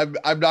 Yeah,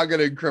 I'm not going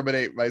to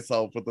incriminate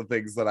myself with the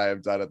things that I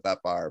have done at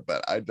that bar,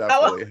 but I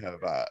definitely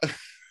have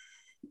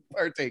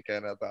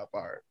partaken at that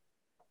bar.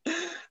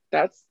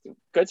 That's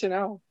good to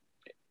know.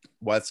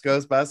 West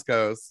Coast, Best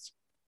Coast.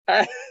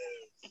 Hey,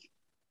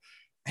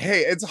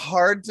 it's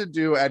hard to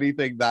do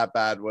anything that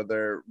bad when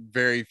there are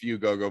very few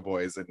go-go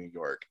boys in New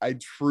York. I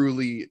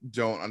truly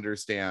don't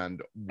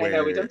understand why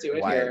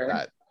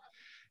that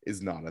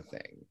is not a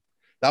thing.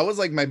 That was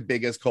like my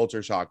biggest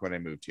culture shock when I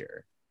moved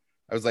here.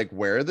 I was like,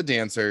 where are the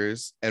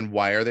dancers and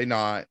why are they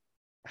not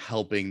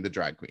helping the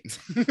drag queens?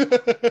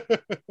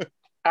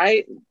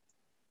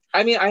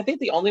 I mean, I think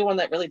the only one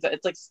that really does,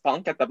 it's like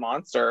Spunk at the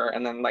Monster,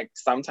 and then like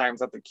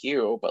sometimes at the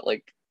Q, but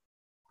like,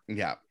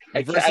 yeah,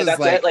 that's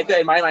like, it. Like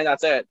in my mind,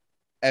 that's it.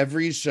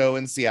 Every show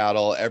in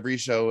Seattle, every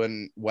show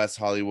in West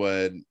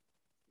Hollywood,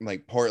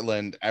 like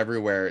Portland,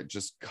 everywhere,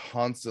 just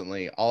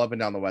constantly all up and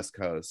down the West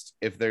Coast.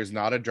 If there's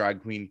not a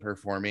drag queen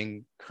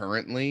performing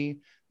currently,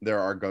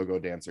 there are go-go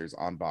dancers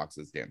on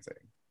boxes dancing.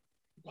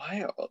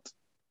 Wild.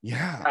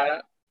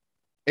 Yeah.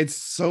 It's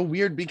so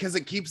weird because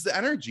it keeps the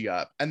energy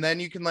up, and then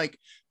you can like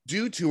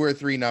do 2 or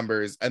 3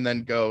 numbers and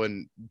then go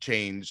and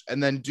change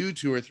and then do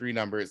 2 or 3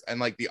 numbers, and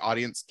like the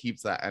audience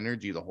keeps that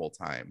energy the whole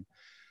time.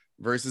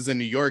 Versus in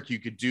New York, you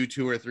could do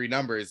 2 or 3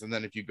 numbers, and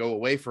then if you go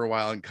away for a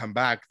while and come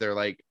back, they're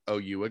like, oh,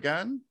 you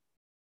again?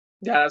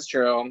 Yeah, that's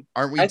true.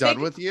 Aren't we done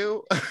with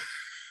you?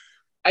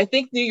 I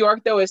think New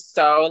York though is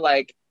so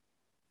like,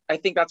 I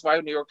think that's why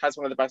New York has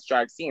one of the best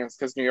drag scenes,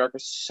 because New York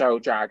is so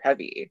drag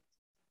heavy.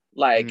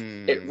 Like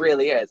it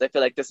really is. I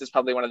feel like this is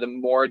probably one of the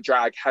more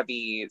drag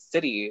heavy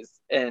cities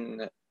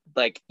in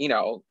like, you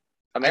know,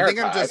 America. I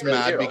think I'm just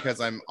mad because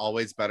I'm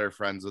always better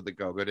friends with the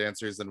go-go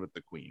dancers than with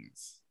the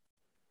queens.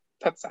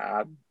 That's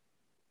sad.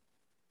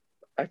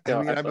 I'm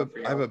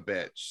a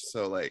bitch,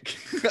 so like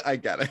I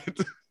get it.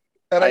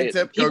 And I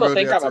tip go-go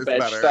dancers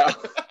better. So.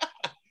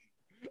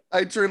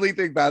 I truly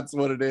think that's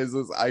what it is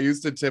I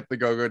used to tip the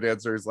go-go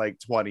dancers like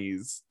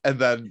 20s, and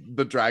then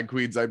the drag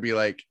queens, I'd be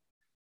like,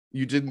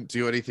 you didn't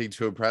do anything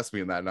to impress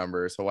me in that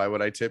number, so why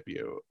would I tip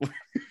you?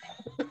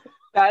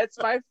 That's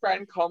my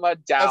friend Coma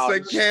down.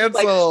 That's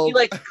canceled. She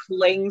like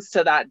clings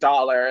to that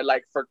dollar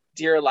like for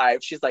dear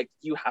life. She's like,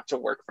 you have to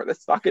work for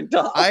this fucking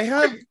dollar.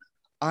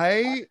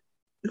 I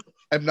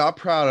am not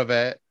proud of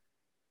it.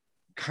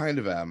 Kind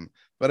of am,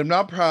 but I'm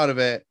not proud of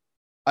it.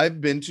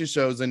 I've been to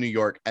shows in New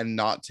York and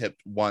not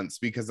tipped once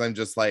because I'm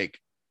just like,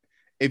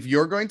 if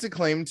you're going to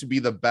claim to be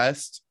the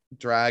best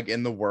drag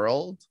in the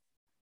world,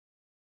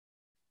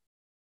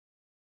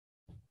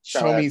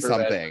 show me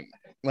something.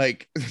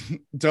 Like,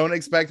 don't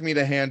expect me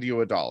to hand you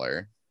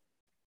 $1.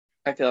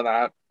 I feel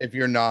that. If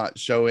you're not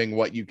showing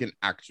what you can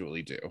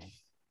actually do.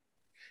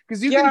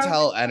 Because you can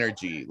tell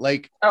energy.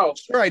 Like,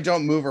 sure, I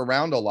don't move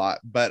around a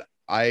lot, but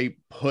I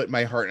put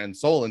my heart and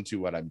soul into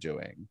what I'm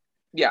doing.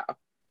 Yeah.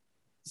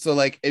 So,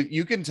 like, if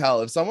you can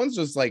tell if someone's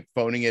just like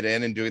phoning it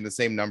in and doing the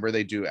same number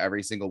they do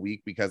every single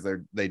week because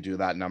they do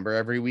that number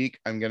every week,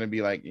 I'm going to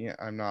be like, yeah,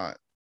 I'm not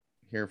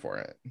here for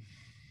it.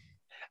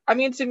 I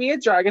mean, to me,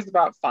 drag is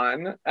about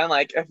fun. And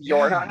like, if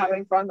you're not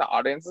having fun, the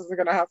audience isn't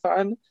going to have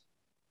fun.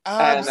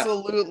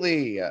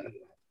 Absolutely. And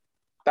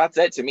that's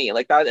it to me.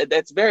 Like that,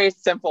 it's very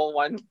simple.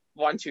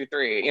 1, 2,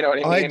 3. You know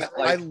what I mean?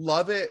 I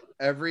love it.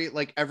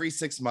 Every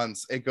 6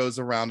 months, it goes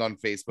around on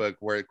Facebook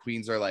where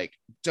queens are like,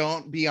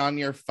 don't be on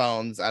your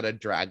phones at a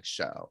drag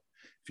show.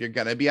 If you're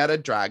going to be at a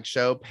drag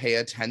show, pay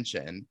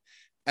attention.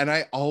 And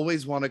I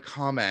always want to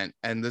comment,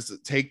 and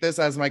take this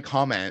as my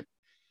comment.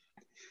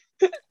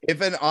 If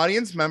an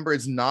audience member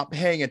is not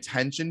paying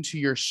attention to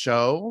your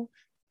show,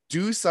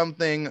 do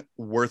something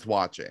worth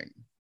watching.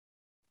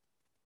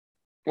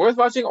 Or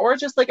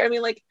just like, I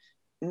mean, like,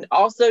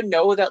 also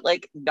know that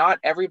like not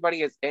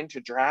everybody is into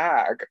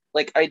drag.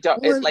 Like, I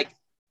don't. It's like,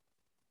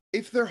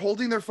 if they're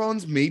holding their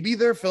phones, maybe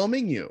they're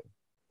filming you,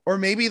 or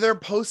maybe they're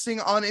posting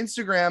on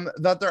Instagram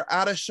that they're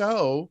at a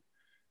show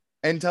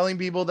and telling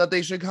people that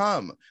they should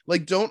come.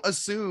 Like, don't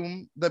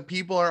assume that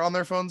people are on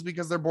their phones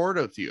because they're bored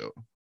with you.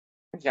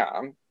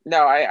 Yeah.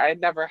 No, I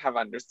never have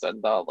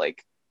understood though.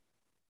 Like,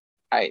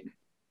 and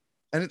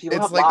it's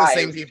like lives.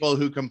 The same people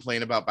who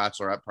complain about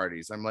bachelorette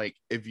parties. I'm like,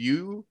 if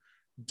you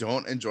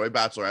don't enjoy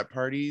bachelorette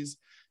parties,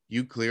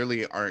 you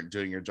clearly aren't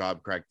doing your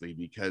job correctly,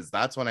 because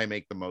that's when I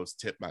make the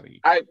most tip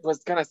money. I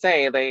was gonna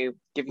say they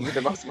give you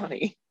the most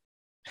money.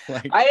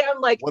 Like, I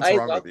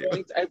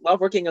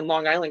love working in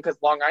Long Island, because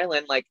Long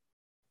Island, like,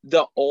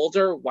 the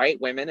older white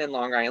women in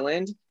Long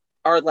Island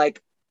are like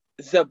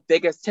the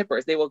biggest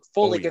tippers. They will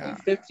fully give you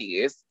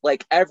 50s.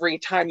 Like, every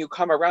time you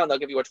come around, they'll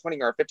give you a 20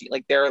 or a 50.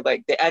 Like, they're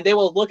like, they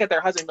will look at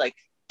their husband like,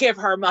 give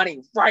her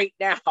money right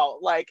now.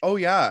 Like, oh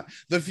yeah,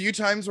 the few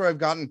times where I've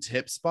gotten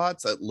tip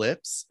spots at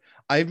Lips,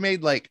 I've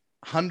made like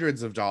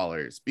hundreds of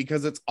dollars,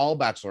 because it's all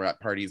bachelorette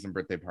parties and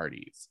birthday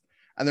parties,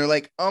 and they're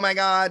like, oh my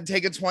god,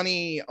 take a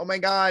 20. Oh my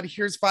god,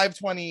 here's 5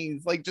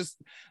 20s. Like, just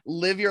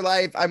live your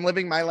life. I'm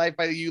living my life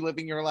by you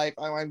living your life.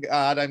 Oh my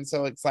god, I'm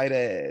so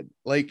excited.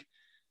 Like,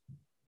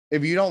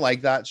 if you don't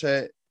like that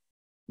shit,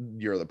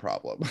 you're the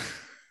problem.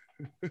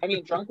 I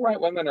mean, drunk white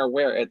women are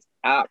where it's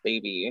at,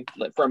 baby.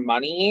 Like, for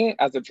money,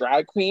 as a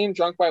drag queen,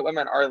 drunk white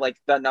women are like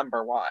the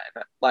number one.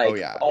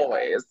 Like,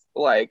 always.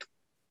 Like,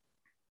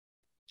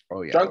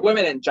 drunk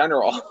women in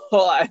general,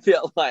 I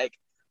feel like,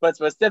 but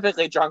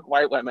specifically drunk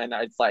white women,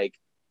 it's like,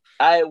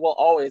 I will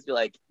always be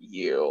like,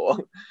 you're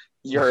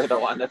the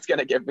one that's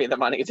gonna give me the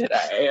money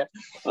today.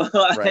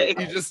 Like, right.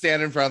 You just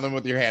stand in front of them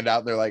with your hand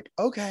out. They're like,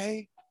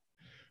 okay.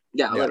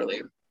 Yeah,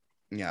 literally.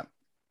 Yeah.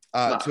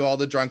 To all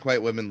the drunk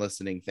white women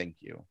listening, thank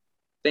you.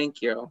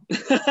 Thank you.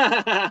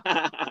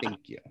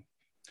 Thank you.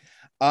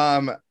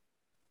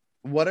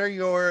 What are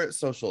your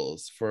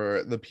socials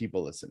for the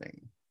people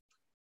listening?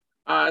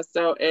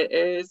 So it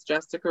is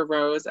Jessica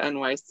Rose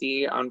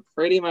NYC on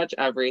pretty much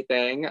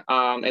everything.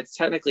 It's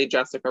technically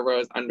Jessica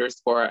Rose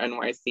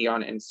 _NYC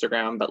on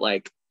Instagram, but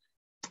like,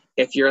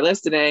 if you're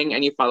listening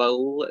and you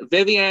follow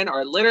Vivian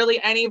or literally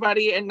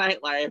anybody in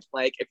nightlife,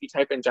 like, if you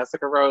type in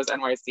Jessica Rose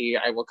NYC,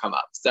 I will come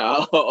up.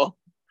 So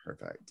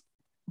perfect.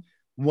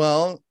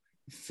 Well,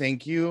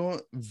 thank you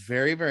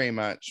very, very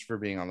much for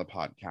being on the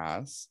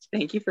podcast.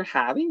 Thank you for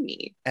having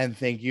me. And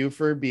thank you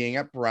for being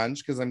at brunch,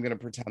 because I'm going to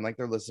pretend like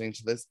they're listening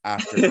to this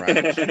after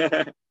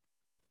brunch.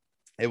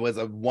 It was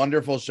a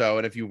wonderful show.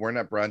 And if you weren't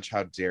at brunch,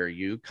 how dare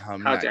you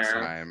come next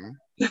time?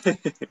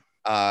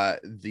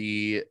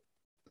 The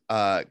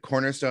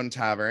Cornerstone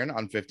Tavern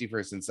on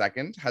 51st and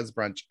 2nd has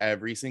brunch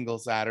every single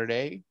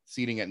Saturday,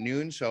 seating at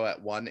noon, show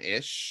at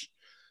 1-ish.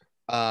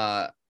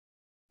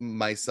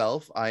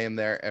 Myself, I am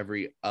there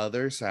every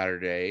other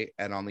Saturday,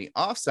 and on the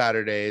off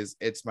Saturdays,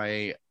 it's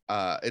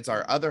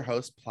our other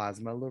host,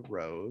 Plasma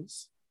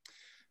LaRose,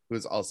 who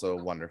is also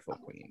a wonderful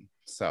queen.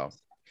 So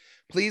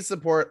please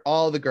support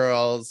all the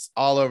girls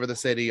all over the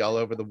city, all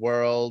over the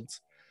world.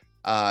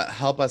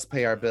 Help us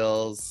pay our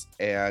bills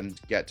and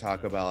get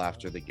Taco Bell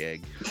after the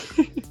gig.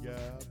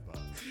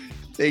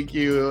 Thank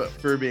you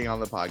for being on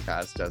the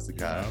podcast,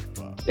 Jessica.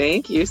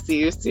 Thank you. See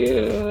you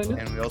soon.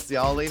 And we'll see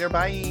y'all later.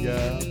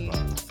 Bye.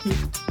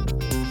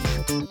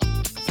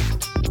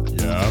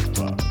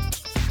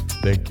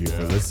 Thank you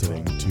for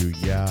listening to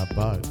Yeah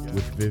But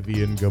with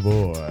Vivian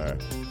Gabor.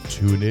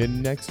 Tune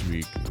in next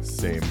week,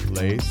 same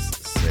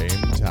place,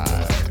 same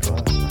time.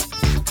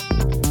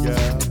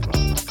 Yeah.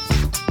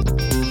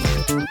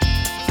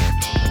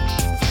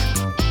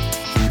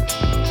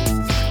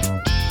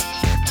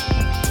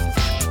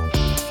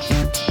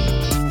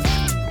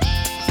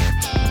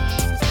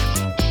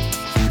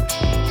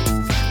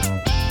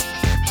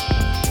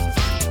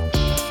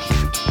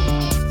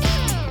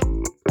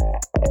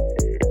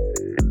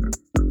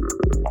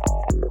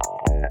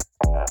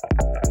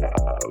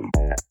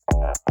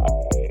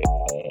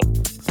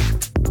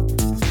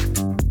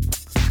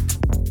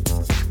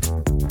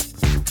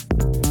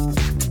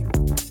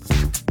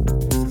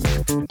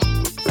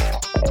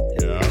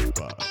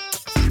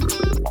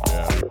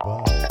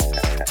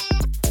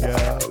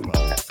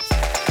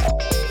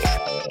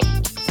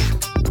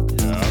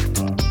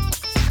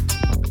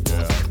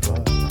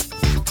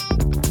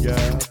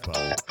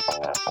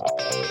 Yeah.